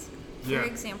magazines. For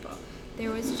example, there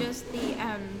was just the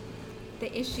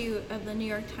issue of the New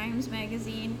York Times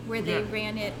magazine where they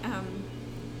ran it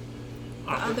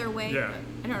the other way. Yeah.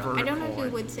 I don't know. Vertical, I don't know if you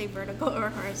would say vertical or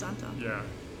horizontal. Yeah.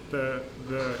 I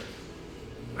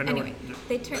know. Anyway,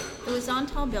 it was on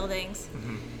tall buildings,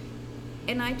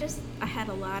 and I had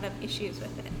a lot of issues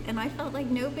with it, and I felt like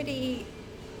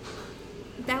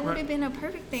that would have been a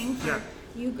perfect thing for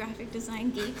you graphic design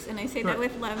geeks, and I say that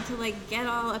with love, to like get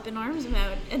all up in arms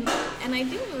about. And I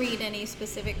didn't read any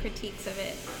specific critiques of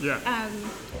it.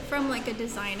 From like a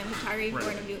design and photography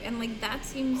point of view, and like that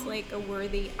seems like a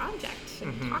worthy object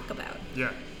to talk about.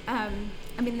 I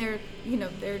mean, there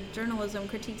are journalism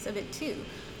critiques of it too,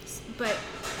 but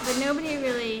nobody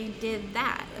really did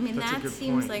that. I mean, that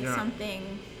seems like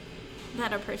something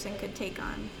that a person could take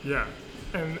on. Yeah,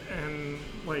 and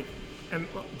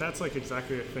that's like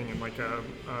exactly the thing in like a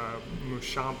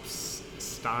Mouchamp's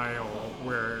style,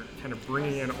 where kind of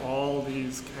bringing in all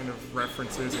these kind of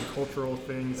references and cultural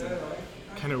things and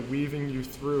kind of weaving you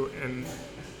through, and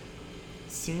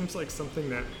seems like something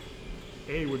that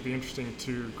would be interesting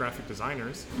to graphic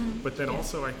designers, but then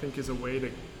also I think is a way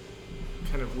to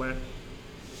kind of let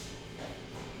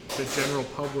the general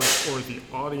public or the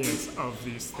audience of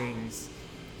these things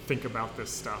think about this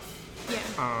stuff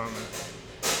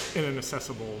in an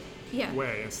accessible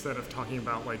way, instead of talking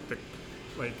about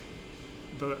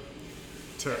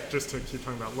just to keep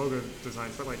talking about logo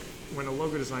designs, but like when a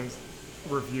logo design's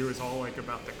review is all like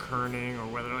about the kerning or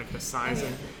whether like the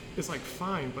sizing, it's like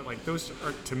fine, but like those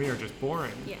are, to me, are just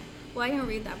boring. Yeah. Well, I don't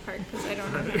read that part because I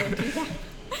don't know how to do that.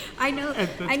 I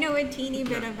know a teeny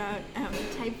bit about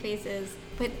typefaces,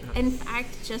 but in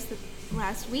fact, just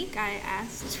last week I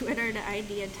asked Twitter to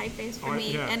ID a typeface for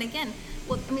me, and again,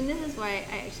 well, I mean, this is why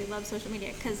I actually love social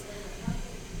media, because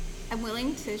I'm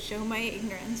willing to show my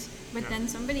ignorance, but then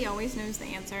somebody always knows the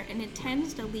answer, and it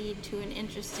tends to lead to an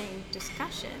interesting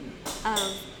discussion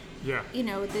of,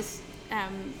 this,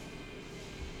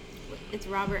 it's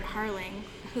Robert Harling,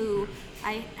 who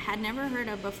I had never heard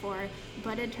of before,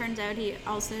 but it turns out he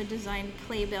also designed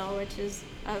Playbill, which is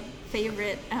a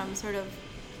favorite sort of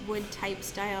wood type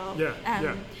style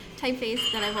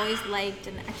typeface that I've always liked.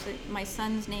 And actually my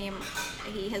son's name,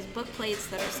 he has book plates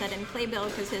that are set in Playbill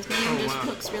because his name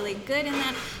looks really good in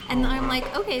that. And I'm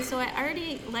like, okay, so I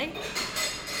already like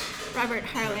Robert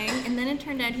Harling, and then it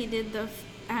turned out he did the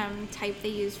type they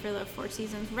use for the Four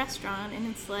Seasons restaurant,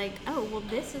 and it's like, oh, well,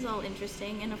 this is all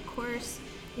interesting. And of course,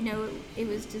 it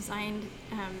was designed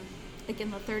like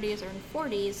in the 30s or in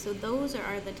 40s, so those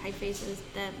are the typefaces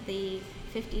that the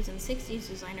 50s and 60s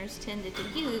designers tended to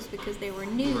use because they were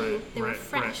new, they were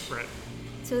fresh.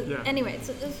 So anyway,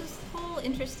 so there's this whole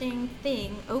interesting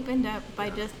thing opened up by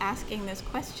just asking this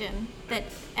question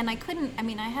and I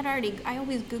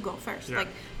always Google first. Like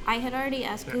I had already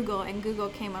asked Google, and Google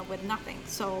came up with nothing.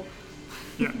 So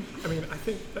I mean, I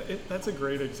think that's a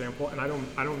great example, and I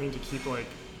don't mean to keep like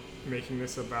making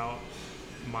this about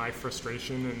my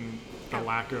frustration and the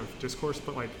lack of discourse,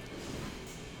 but like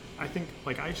I think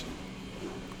like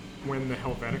when the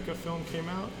Helvetica film came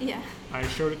out, I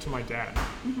showed it to my dad,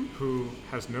 who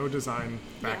has no design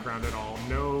background at all,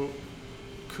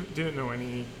 didn't know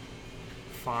any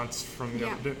fonts from the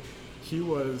other. He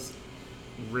was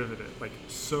riveted, like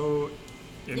so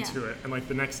into it. And like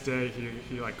the next day,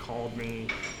 he like called me.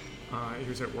 He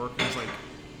was at work and was like,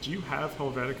 "Do you have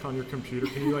Helvetica on your computer?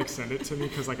 Can you like send it to me?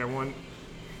 Because like I want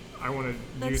to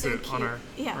use it on our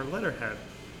letterhead."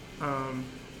 And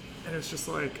it's just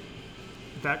like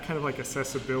that kind of like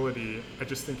accessibility, I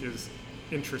just think is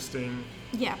interesting.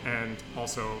 And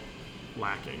also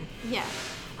lacking.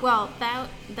 Well, that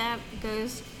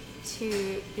goes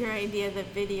to your idea that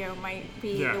video might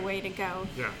be the way to go.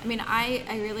 I mean, I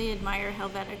really admire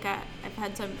Helvetica. I've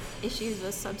had some issues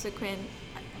with subsequent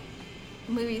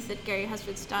movies that Gary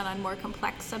Husford's done on more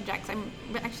complex subjects. I'm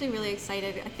actually really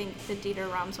excited. I think the Dieter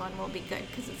Rams one will be good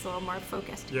because it's a little more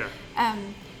focused.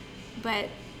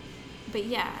 But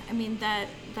yeah, I mean, that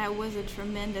was a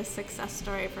tremendous success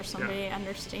story for somebody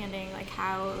understanding like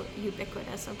how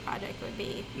ubiquitous a project would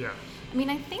be. I mean,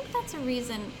 I think that's a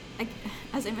reason, like,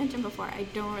 as I mentioned before, I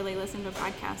don't really listen to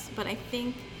podcasts, but I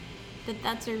think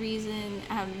that's a reason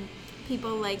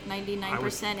people like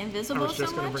 99% Invisible so much. I was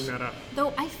just going to bring that up.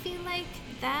 Though I feel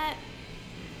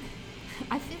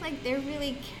like they're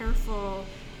really careful,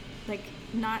 like,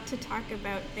 not to talk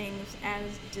about things as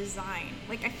design.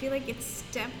 Like, I feel like it's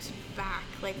stepped back,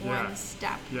 like one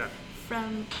step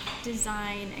from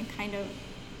design and kind of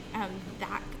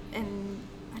that, and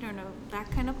I don't know,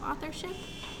 that kind of authorship,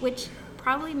 which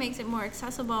probably makes it more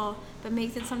accessible, but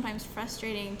makes it sometimes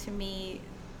frustrating to me,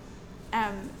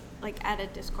 like at a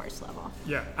discourse level.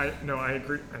 Yeah, I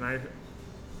agree, and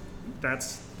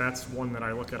that's one that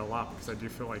I look at a lot, because I do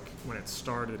feel like when it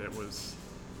started, it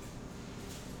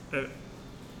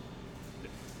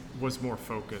was more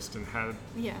focused and had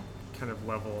kind of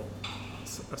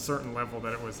a certain level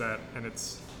that it was at, and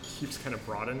keeps kind of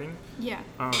broadening. Yeah.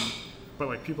 But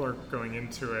like people are going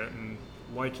into it and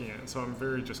liking it, and so I'm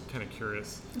very just kind of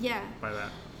curious. By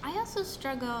that. I also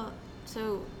struggle.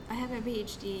 So I have a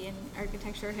PhD in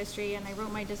architecture history, and I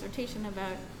wrote my dissertation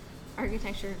about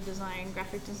architecture design,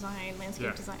 graphic design,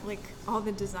 landscape design, like all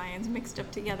the designs mixed up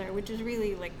together, which is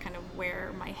really like kind of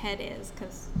where my head is,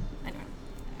 because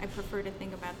I prefer to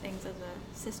think about things as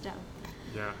a system.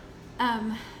 Yeah.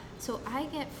 So I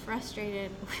get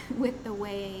frustrated with the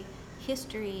way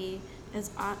history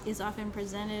is often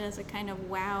presented as a kind of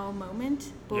wow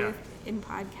moment, both in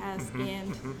podcasts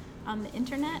and on the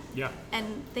internet. Yeah. And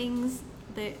things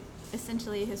that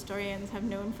essentially historians have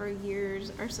known for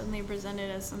years are suddenly presented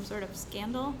as some sort of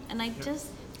scandal. And I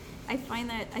find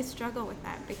that I struggle with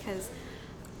that, because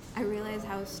I realize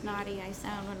how snotty I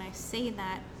sound when I say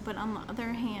that, but on the other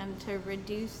hand, to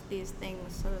reduce these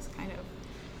things to this kind of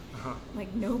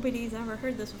like nobody's ever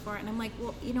heard this before, and I'm like,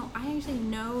 well, I actually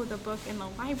know the book in the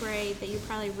library that you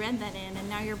probably read that in, and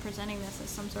now you're presenting this as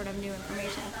some sort of new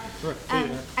information.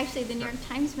 Right. Actually, the New York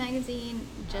Times Magazine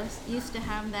just used to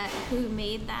have that "Who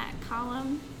Made That"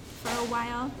 column for a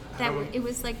while. It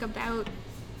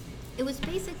was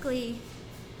basically,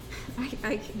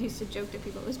 I used to joke to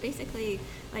people, it was basically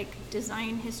like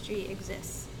design history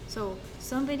exists. So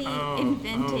somebody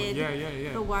invented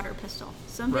the water pistol.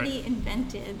 Somebody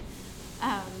invented,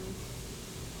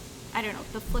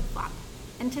 the flip-flop.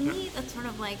 And to me, that's sort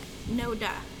of like, no duh.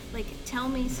 Like, tell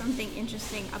me something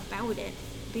interesting about it,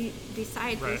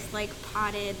 besides this, like,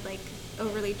 potted, like,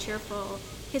 overly cheerful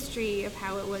history of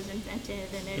how it was invented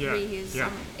and it reused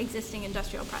some existing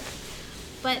industrial product.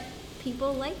 But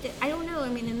people liked it. I don't know. I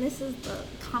mean, and this is the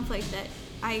conflict that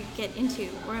I get into,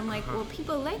 where I'm like, well,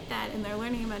 people like that and they're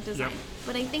learning about design,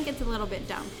 but I think it's a little bit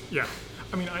dumb. Yeah.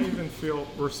 I mean, I even feel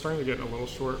we're starting to get a little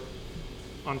short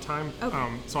on time. Okay.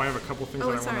 So I have a couple things that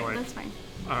I want to like. That's fine.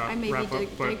 I may be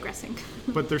digressing.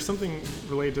 But there's something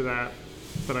related to that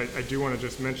I do want to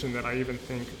just mention, that I even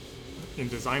think in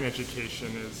design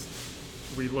education is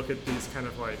we look at these kind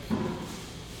of like,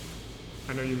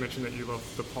 I know you mentioned that you love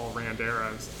the Paul Rand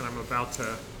eras, and I'm about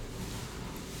to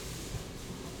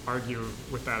argue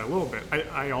with that a little bit.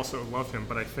 I also love him,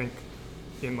 but I think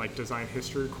in like design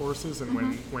history courses, and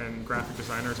when graphic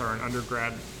designers are an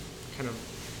undergrad, kind of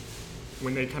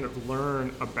when they kind of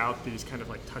learn about these kind of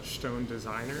like touchstone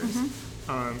designers,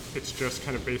 it's just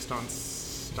kind of based on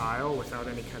style without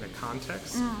any kind of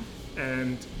context.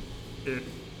 And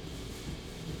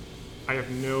I have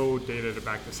no data to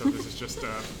back this up. This is just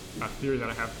a theory that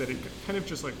I have, that it kind of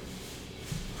just like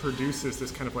produces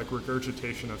this kind of like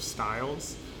regurgitation of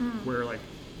styles, where like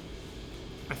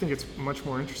I think it's much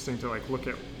more interesting to like look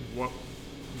at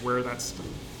where that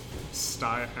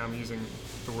style, I'm using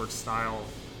the word style,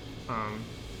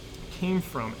 came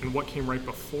from, and what came right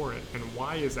before it, and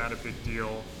why is that a big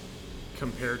deal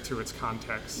compared to its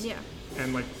context.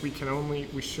 And like we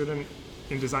shouldn't,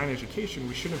 in design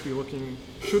education, should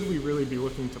we really be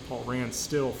looking to Paul Rand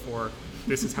still for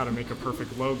this is how to make a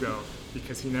perfect logo,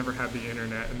 because he never had the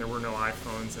internet and there were no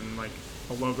iPhones, and like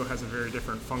a logo has a very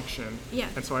different function.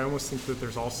 And so I almost think that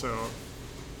there's also,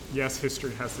 yes,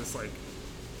 history has this like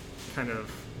kind of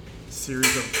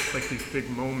series of like these big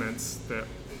moments that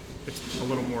it's a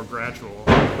little more gradual,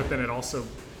 but then it also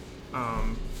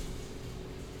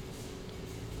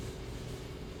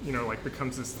like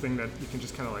becomes this thing that you can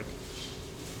just kind of like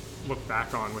look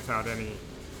back on without any.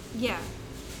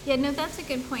 No, that's a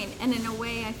good point. And in a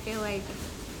way, I feel like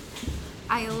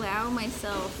I allow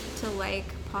myself to like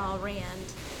Paul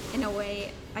Rand. In a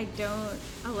way, I don't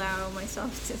allow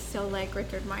myself to still like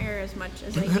Richard Meyer as much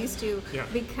as I used to,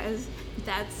 because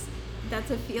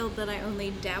that's a field that I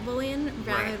only dabble in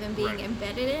rather than being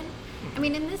embedded in. I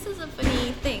mean, and this is a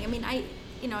funny thing. I mean, I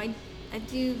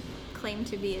do claim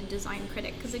to be a design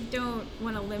critic because I don't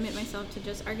want to limit myself to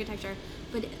just architecture,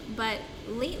 but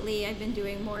lately I've been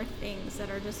doing more things that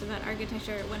are just about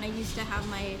architecture. When I used to have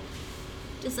my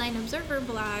Design Observer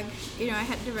blog, I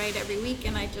had to write every week,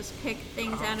 and I just picked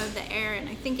things out of the air, and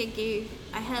I think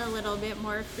I had a little bit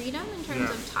more freedom in terms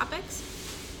of topics.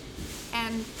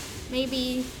 And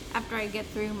maybe after I get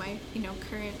through my,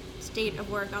 current state of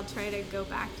work, I'll try to go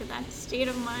back to that state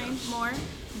of mind more.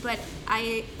 But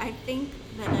I think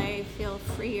that I feel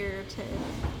freer to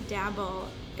dabble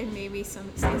and maybe say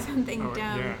something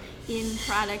dumb in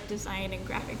product design and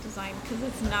graphic design, because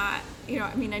it's not,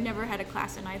 I never had a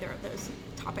class in either of those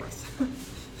topics.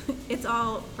 It's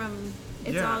all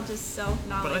all just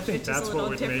self-knowledge, but I think which that's is a little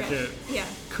what would different.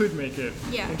 could make it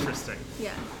interesting.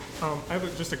 Yeah. I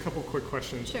have just a couple quick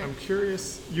questions. Sure. I'm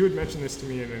curious, you had mentioned this to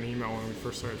me in an email when we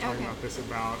first started talking about this,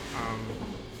 about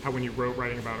how when you wrote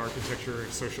writing about architecture,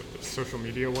 social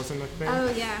media wasn't a thing.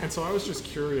 Oh, yeah. And so I was just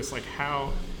curious, like,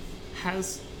 how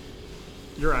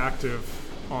you're active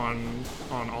on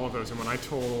all of those. And when I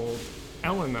told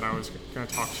Ellen that I was going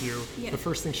to talk to you, the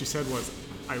first thing she said was,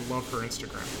 I love her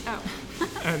Instagram. Oh.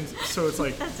 And so it's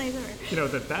like, that's nice of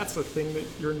her. That's the thing that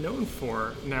you're known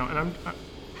for now. And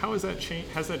how has that changed?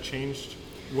 Has that changed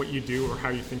what you do or how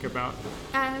you think about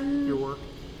your work?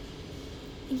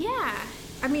 Yeah.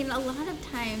 A lot of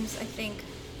times I think,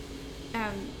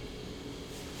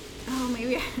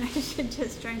 maybe I should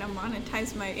just try to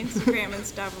monetize my Instagram and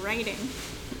stop writing.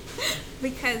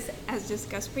 Because, as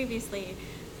discussed previously,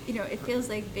 it feels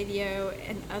like video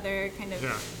and other kind of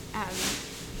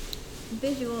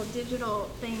visual, digital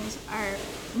things are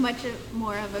much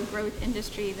more of a growth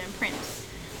industry than print.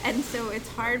 And so it's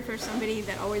hard for somebody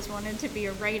that always wanted to be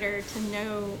a writer to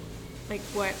know, like,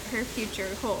 what her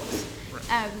future holds.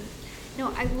 Right.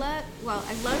 I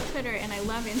love Twitter and I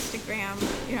love Instagram.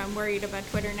 I'm worried about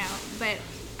Twitter now, but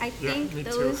I think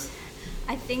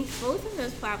I think both of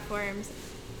those platforms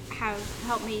have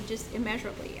helped me just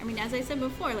immeasurably. As I said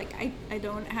before, like, I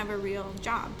don't have a real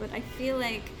job, but I feel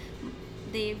like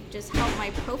they've just helped my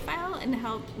profile and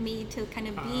helped me to kind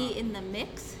of be in the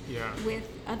mix with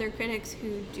other critics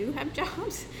who do have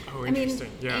jobs. Oh,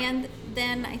 interesting. And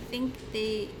then I think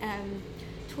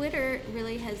Twitter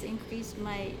really has increased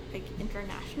my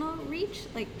international reach.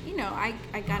 I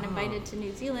got invited to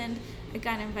New Zealand. I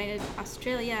got invited to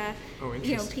Australia. Oh,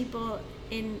 interesting. People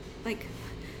in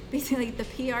basically the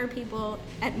PR people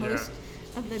at most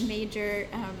of the major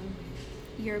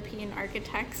European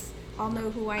architects all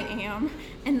know who I am,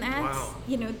 and that's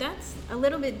that's a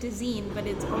little bit Dezeen, but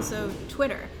it's also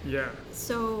Twitter. Yeah.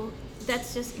 So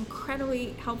that's just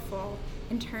incredibly helpful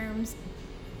in terms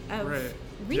of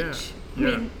reach.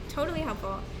 Yeah. Totally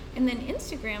helpful. And then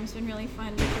Instagram's been really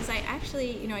fun because I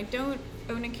actually, I don't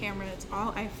own a camera. It's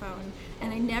all iPhone,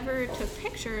 and I never took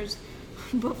pictures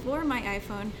before my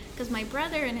iPhone because my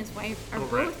brother and his wife are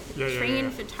both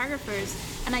trained photographers,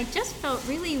 and I just felt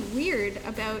really weird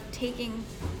about taking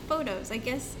photos. I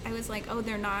guess I was like,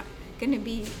 they're not going to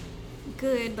be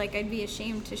good. Like, I'd be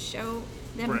ashamed to show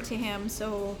them to him,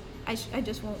 so I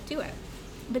just won't do it.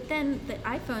 But then the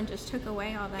iPhone just took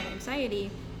away all that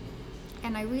anxiety,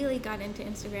 and I really got into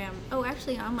Instagram.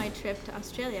 Actually on my trip to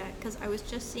Australia, because I was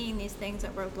just seeing these things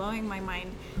that were blowing my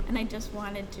mind, and I just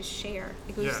wanted to share.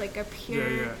 It was like a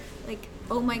pure, like,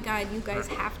 oh my God, you guys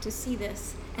have to see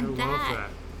this. And love that.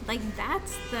 Like,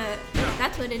 that's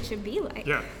what it should be like.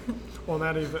 Yeah. Well,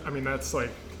 that's like,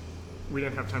 we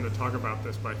didn't have time to talk about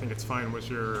this, but I think it's fine, was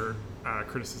your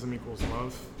criticism equals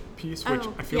love piece, which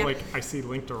I feel like I see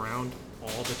linked around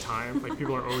all the time. Like,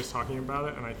 people are always talking about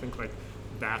it, and I think, like,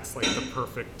 that's like the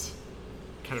perfect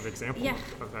kind of example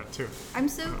of that too. I'm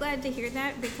so glad to hear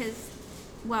that because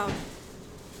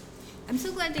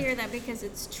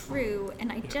it's true,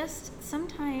 and I just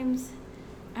sometimes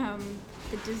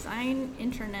the design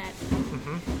internet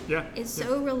is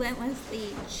so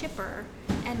relentlessly chipper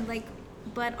and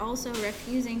but also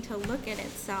refusing to look at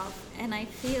itself, and I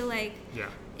feel like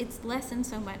it's lessened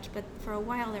so much. But for a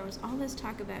while there was all this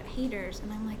talk about haters,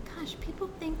 and I'm like, gosh, people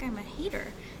think I'm a hater,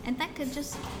 and that could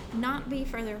just not be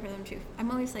further from the truth.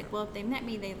 I'm always like, well, if they met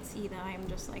me, they'd see that I'm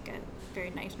just like a very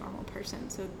nice, normal person,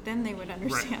 so then they would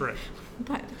understand. Right.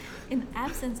 But in the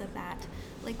absence of that,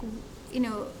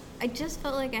 I just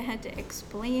felt like I had to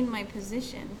explain my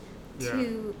position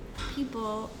to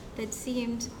people that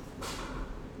seemed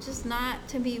just not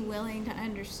to be willing to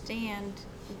understand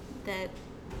that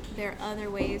there are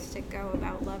other ways to go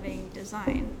about loving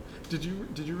design. Did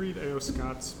you read A.O.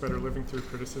 Scott's Better Living Through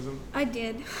Criticism? I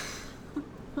did.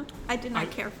 I did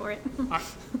not care for it.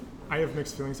 I have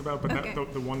mixed feelings about it,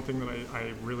 but the one thing that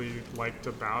I really liked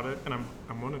about it, and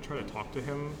I'm going to try to talk to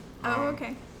him.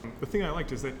 Okay. The thing I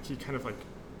liked is that he kind of like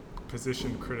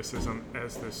positioned criticism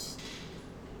as this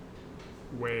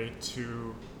way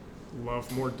to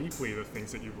love more deeply the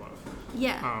things that you love.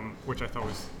 Yeah. Which I thought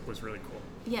was really cool.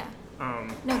 Yeah.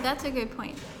 No, that's a good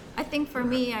point. I think for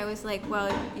me, I was like,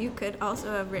 well, you could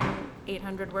also have written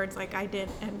 800 words like I did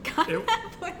and got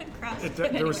that point across.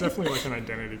 There was definitely like an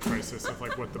identity crisis of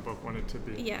like what the book wanted to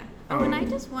be. Yeah. And I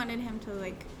just wanted him to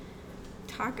like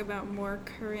talk about more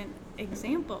current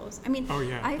examples. I mean,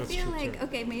 I feel like too.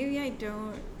 Okay, maybe I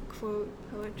don't quote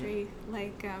poetry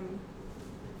like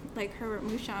Herbert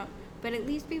Muschamp, but at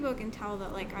least people can tell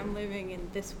that like I'm living in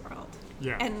this world.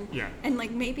 Yeah. And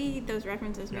like maybe those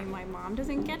references mean my mom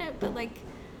doesn't get it, but like,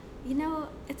 you know,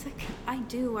 it's like I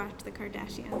do watch the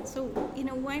Kardashians, so you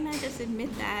know, why not just admit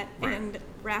that and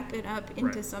wrap it up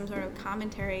into some sort of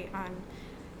commentary on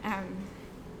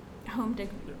home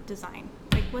design?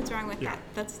 Like, what's wrong with that?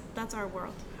 That's our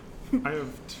world. I have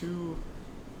two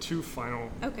final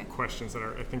questions that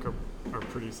I think are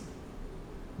pretty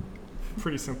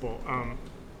simple.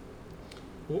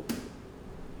 Well,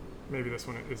 maybe this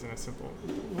one isn't as simple.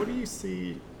 What do you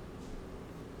see?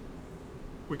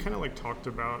 We kind of like talked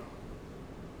about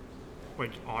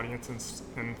like audience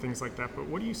and things like that, but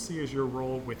what do you see as your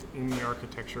role within the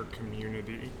architecture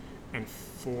community and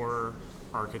for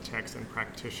architects and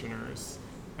practitioners,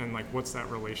 and like what's that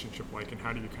relationship like, and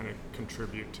how do you kind of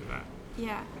contribute to that?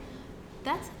 Yeah,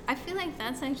 I feel like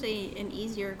that's actually an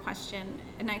easier question,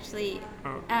 and actually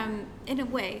in a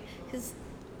way, because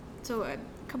so a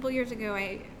couple years ago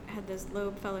I had this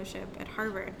Loeb Fellowship at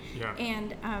Harvard,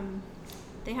 and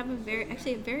they have a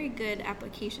very good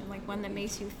application, like one that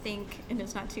makes you think and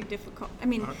it's not too difficult. I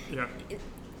mean,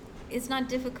 it's not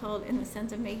difficult in the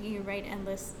sense of making you write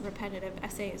endless repetitive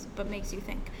essays, but makes you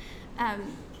think.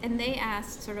 And they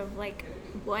asked sort of like,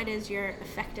 what is your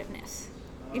effectiveness?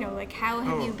 You know, like how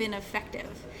have you been effective?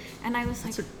 And I was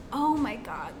like, oh my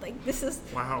God, like this is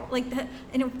like that.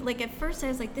 And like at first I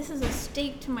was like, this is a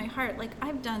stake to my heart. Like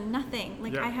I've done nothing.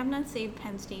 Like I have not saved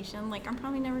Penn Station. Like I'm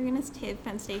probably never gonna save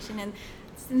Penn Station. And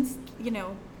since, you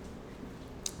know,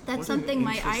 that's something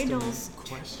my idols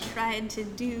tried to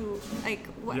do. Like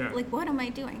what am I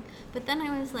doing? But then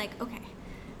I was like, okay,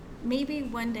 maybe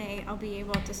one day I'll be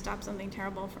able to stop something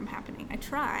terrible from happening. I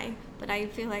try, but I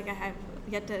feel like I have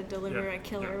yet to deliver a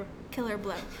killer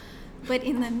blow. But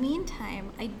in the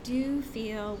meantime, I do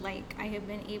feel like I have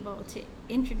been able to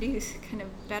introduce kind of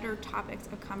better topics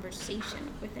of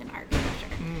conversation within architecture.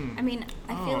 I mean,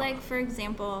 I feel like, for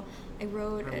example, I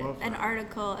wrote an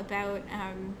article about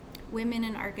women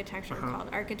in architecture called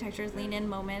Architecture's Lean In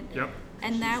Moment.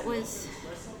 And that was,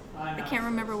 I can't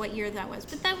remember what year that was,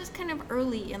 but that was kind of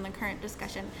early in the current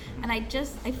discussion. And I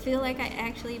feel like I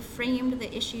actually framed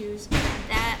the issues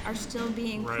that are still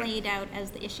being played out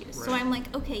as the issues. So I'm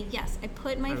like, okay, yes, I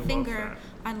put my finger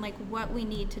on like what we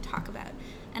need to talk about.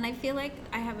 And I feel like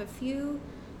I have a few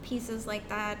pieces like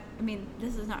that. I mean,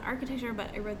 this is not architecture,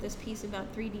 but I wrote this piece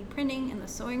about 3D printing and the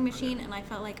sewing machine, and I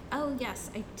felt like, oh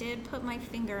yes, I did put my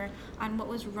finger on what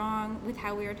was wrong with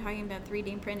how we were talking about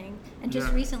 3D printing. And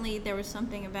just recently there was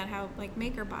something about how like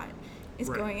MakerBot is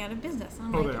going out of business. And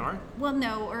I'm like, they are? Well,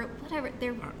 no, or whatever.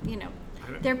 They're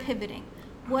they're pivoting,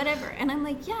 whatever. And I'm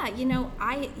like, yeah,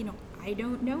 I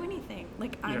don't know anything.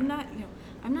 Like I'm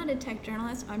not a tech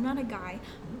journalist. I'm not a guy,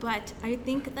 but I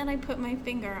think that I put my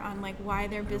finger on like why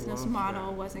their business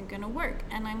model wasn't going to work.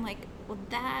 And I'm like, well,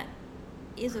 that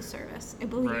is a service. I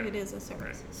believe it is a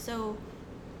service. So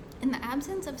in the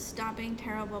absence of stopping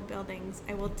terrible buildings,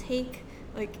 I will take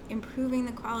like improving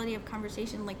the quality of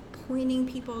conversation, like pointing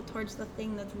people towards the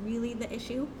thing that's really the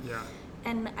issue.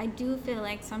 And I do feel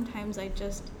like sometimes I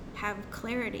just have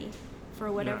clarity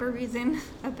for whatever reason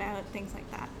about things like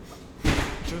that.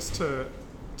 Just to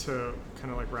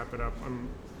kind of like wrap it up, I'm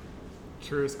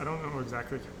curious, I don't know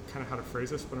exactly kind of how to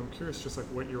phrase this, but I'm curious just like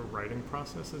what your writing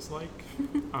process is like.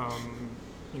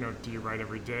 Do you write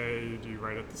every day? Do you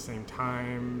write at the same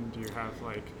time? Do you have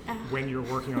like when you're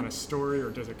working on a story,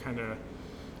 or does it kind of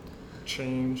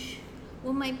change?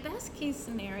 Well, my best case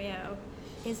scenario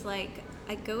is like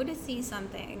I go to see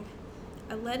something,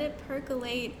 I let it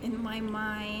percolate in my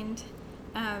mind.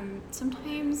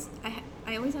 Sometimes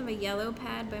I always have a yellow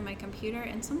pad by my computer,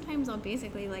 and sometimes I'll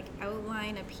basically like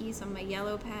outline a piece on my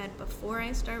yellow pad before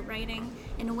I start writing,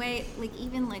 in a way like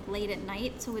even like late at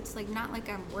night, so it's like not like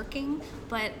I'm working,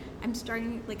 but I'm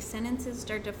starting, like sentences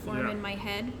start to form in my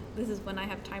head. This is when I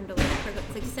have time to let it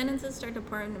percolate. Like sentences start to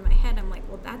form in my head. I'm like,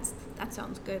 well, that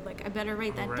sounds good, like I better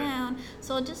write that down.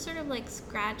 So I'll just sort of like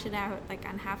scratch it out like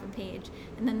on half a page,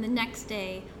 and then the next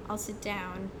day I'll sit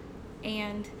down,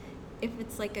 and if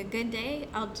it's like a good day,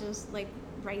 I'll just like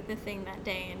write the thing that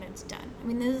day and it's done. I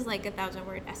mean, this is like a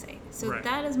 1,000-word essay. So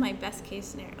that is my best case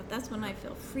scenario. That's when I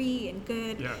feel free and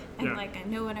good and like I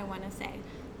know what I want to say.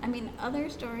 I mean, other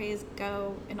stories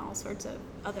go in all sorts of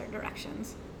other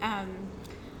directions.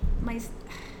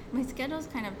 my schedule's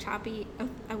kind of choppy.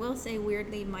 I will say,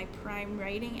 weirdly, my prime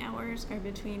writing hours are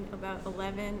between about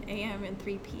 11 a.m. and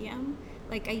 3 p.m.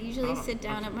 Like, I usually sit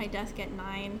down at my desk at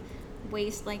 9,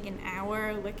 waste like an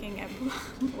hour looking at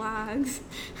blogs,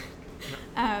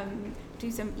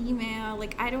 do some email.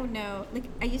 Like, I don't know. Like,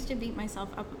 I used to beat myself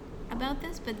up about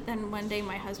this, but then one day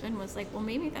my husband was like, well,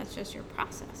 maybe that's just your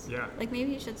process. Yeah. Like,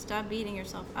 maybe you should stop beating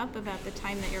yourself up about the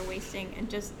time that you're wasting and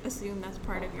just assume that's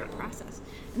part of your process.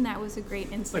 And that was a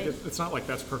great insight. Like, it's not like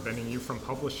that's preventing you from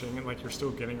publishing, and like you're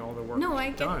still getting all the work No, I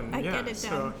done. get it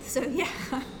done. So yeah.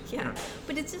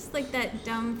 But it's just like that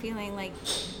dumb feeling, like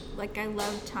I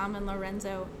love Tom and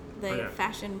Lorenzo, the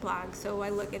fashion blog, so I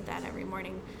look at that every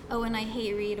morning. Oh, and I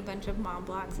hate read a bunch of mom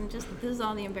blogs, and just this is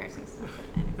all the embarrassing stuff.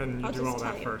 And you do all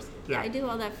that first. Yeah, I do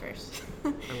all that first.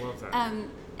 I love that.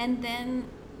 And then,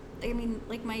 I mean,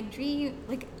 like my dream,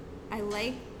 like I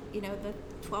like, the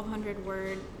 1,200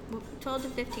 word, 12 to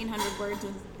 1,500 words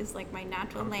is like my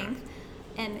natural length.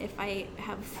 And if I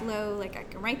have flow, like I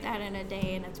can write that in a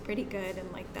day, and it's pretty good,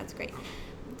 and like that's great.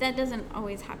 That doesn't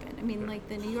always happen. I mean, like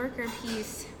the New Yorker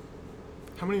piece.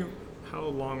 How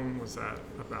long was that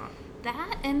about?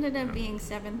 That ended up being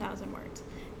 7,000 words.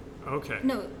 Okay.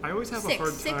 No, I always have a hard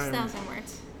time. 6,000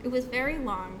 words. It was very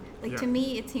long. Like to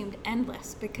me, it seemed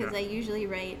endless because I usually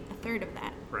write a third of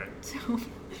that. Right. So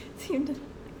it seemed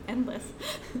endless.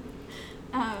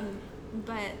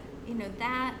 But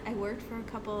that I worked for a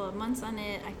couple of months on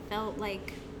it. I felt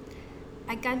like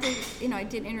I got to, I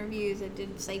did interviews, I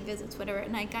did site visits, whatever,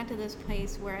 and I got to this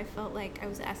place where I felt like I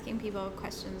was asking people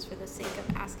questions for the sake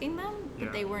of asking them,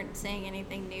 but they weren't saying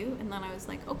anything new. And then I was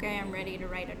like, okay, I'm ready to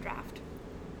write a draft.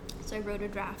 So I wrote a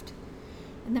draft,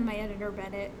 and then my editor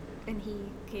read it, and he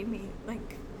gave me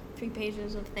like 3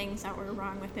 pages of things that were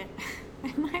wrong with it.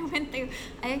 And I went through,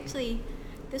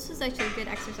 this was actually a good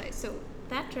exercise. So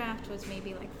that draft was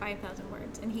maybe like 5,000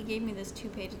 words, and he gave me this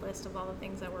 2-page list of all the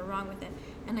things that were wrong with it,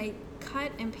 and I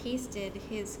cut and pasted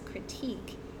his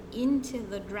critique into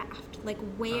the draft, like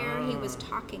where he was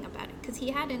talking about it, because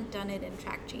he hadn't done it in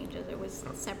track changes, it was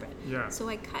separate. So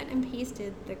I cut and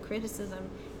pasted the criticism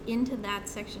into that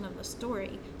section of the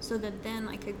story, so that then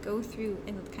I could go through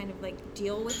and kind of like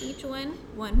deal with each one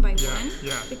by one,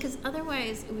 because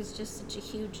otherwise it was just such a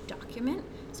huge document.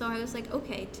 So I was like,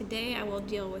 okay, today I will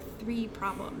deal with 3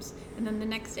 problems, and then the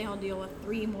next day I'll deal with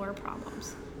 3 more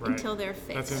problems until they're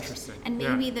fixed. That's interesting. And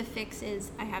maybe the fix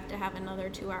is I have to have another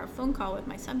 2-hour phone call with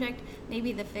my subject.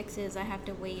 Maybe the fix is I have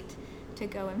to wait to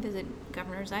go and visit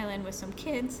Governor's Island with some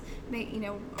kids.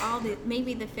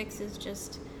 Maybe the fix is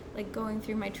just like going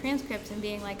through my transcripts and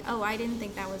being like, oh, I didn't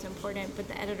think that was important, but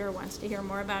the editor wants to hear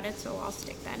more about it, so I'll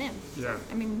stick that in. Yeah.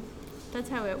 I mean, that's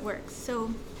how it works.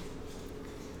 So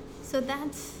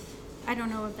that's, I don't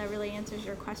know if that really answers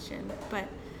your question, but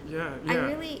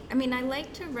I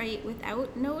like to write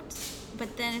without notes,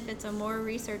 but then if it's a more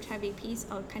research heavy piece,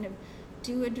 I'll kind of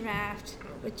do a draft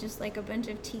with just like a bunch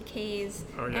of TKs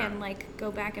and like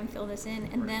go back and fill this in,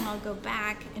 and then I'll go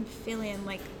back and fill in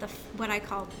like what I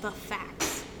call the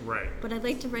facts. Right. But I'd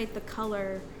like to write the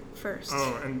color first.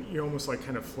 Oh, and you almost like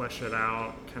kind of flesh it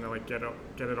out, kind of like get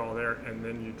it all there, and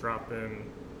then you drop in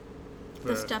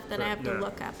the stuff that I have to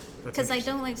look up, because I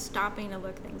don't like stopping to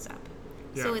look things up.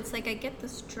 Yeah. So it's like I get the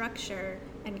structure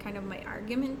and kind of my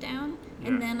argument down,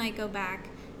 and then I go back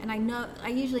and I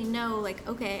usually know like,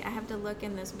 okay, I have to look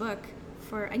in this book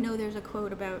I know there's a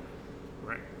quote about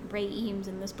Ray Eames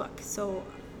in this book, so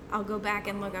I'll go back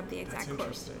and look up the exact quote.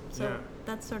 Interesting. So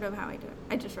that's sort of how I do it.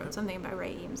 I just wrote something about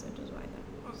Ray Eames, which is why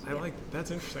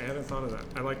that's interesting. I hadn't thought of that.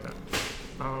 I like that.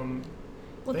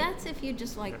 That's if you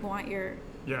just like want your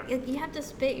you have to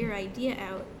spit your idea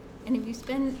out, and if you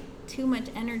spend too much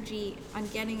energy on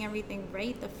getting everything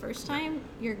right the first time,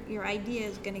 your idea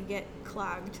is going to get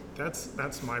clogged.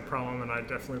 That's my problem, and I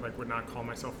definitely like would not call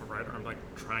myself a writer. I'm like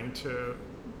trying to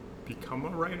become a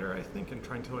writer, I think, and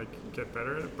trying to like get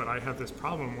better at it, but I have this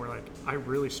problem where like I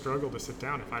really struggle to sit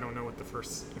down if I don't know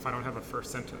if I don't have a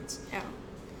first sentence.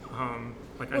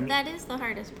 That is the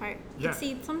hardest part. Yeah.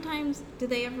 See, sometimes do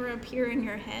they ever appear in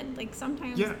your head? Like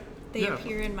sometimes they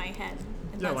appear in my head.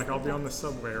 Like I'll be on the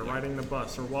subway or riding the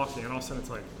bus or walking, and all of a sudden it's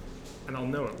like, and I'll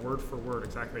know it word for word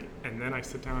exactly, and then I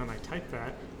sit down and I type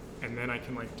that, and then I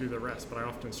can like do the rest, but I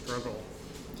often struggle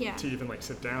to even like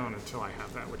sit down until I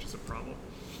have that, which is a problem.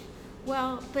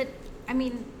 Well, but I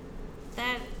mean,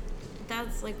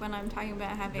 that's like when I'm talking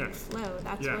about having flow,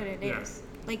 that's what it is.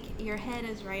 Like your head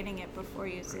is writing it before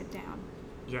you sit down.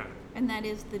 Yeah. And that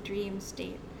is the dream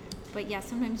state. But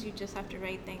sometimes you just have to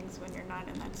write things when you're not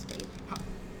in that state.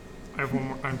 I have one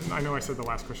more. I know I said the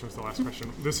last question was the last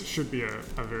question. This should be a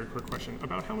very quick question.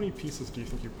 About how many pieces do you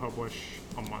think you publish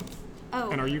a month? Oh.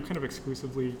 And are you kind of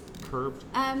exclusively Curbed?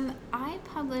 I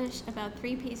publish about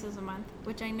 3 pieces a month,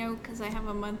 which I know because I have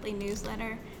a monthly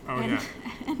newsletter. Oh, and, yeah.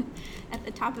 And at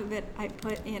the top of it, I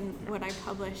put in what I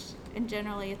publish, and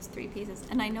generally it's 3 pieces.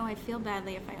 And I know I feel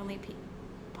badly if I only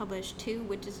publish 2,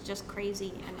 which is just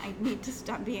crazy, and I need to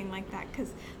stop being like that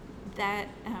because that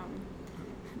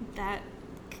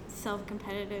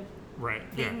self-competitive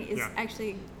thing is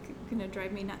actually going to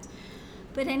drive me nuts.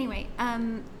 But anyway,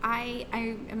 I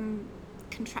am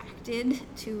contracted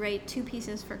to write 2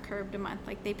 pieces for Curbed a month.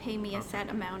 Like, they pay me a set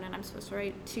amount, and I'm supposed to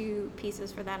write 2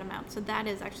 pieces for that amount. So that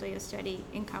is actually a steady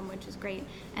income, which is great.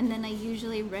 And then I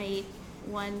usually write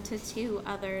 1 to 2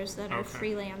 others that are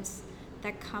freelance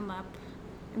that come up.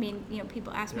 I mean,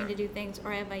 people ask me to do things,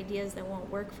 or I have ideas that won't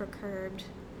work for Curbed,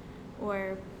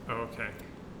 or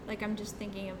like I'm just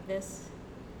thinking of this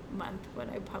month what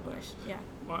I published. Yeah.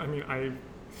 Well, I mean, I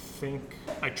think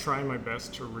I try my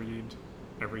best to read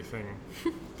everything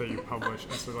that you publish,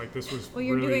 and so like this was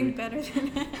you're really, doing better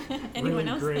than anyone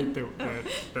else. Really great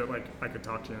that like I could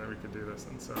talk to you and that we could do this,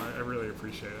 and so I really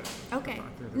appreciate it. Okay.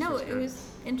 It was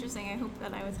interesting. I hope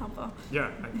that I was helpful.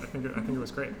 Yeah, I think it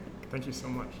was great. Thank you so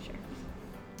much. Sure.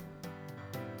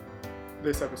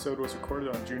 This episode was recorded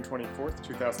on June 24th,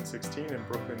 2016 in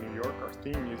Brooklyn, New York. Our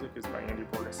theme music is by Andy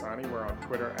Borgasani. We're on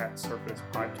Twitter at Surface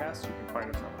Podcast. You can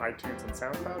find us on iTunes and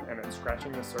SoundCloud and at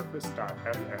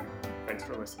scratchingthesurface.fm. Thanks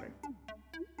for listening.